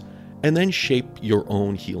experiences, and then shape your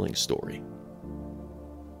own healing story.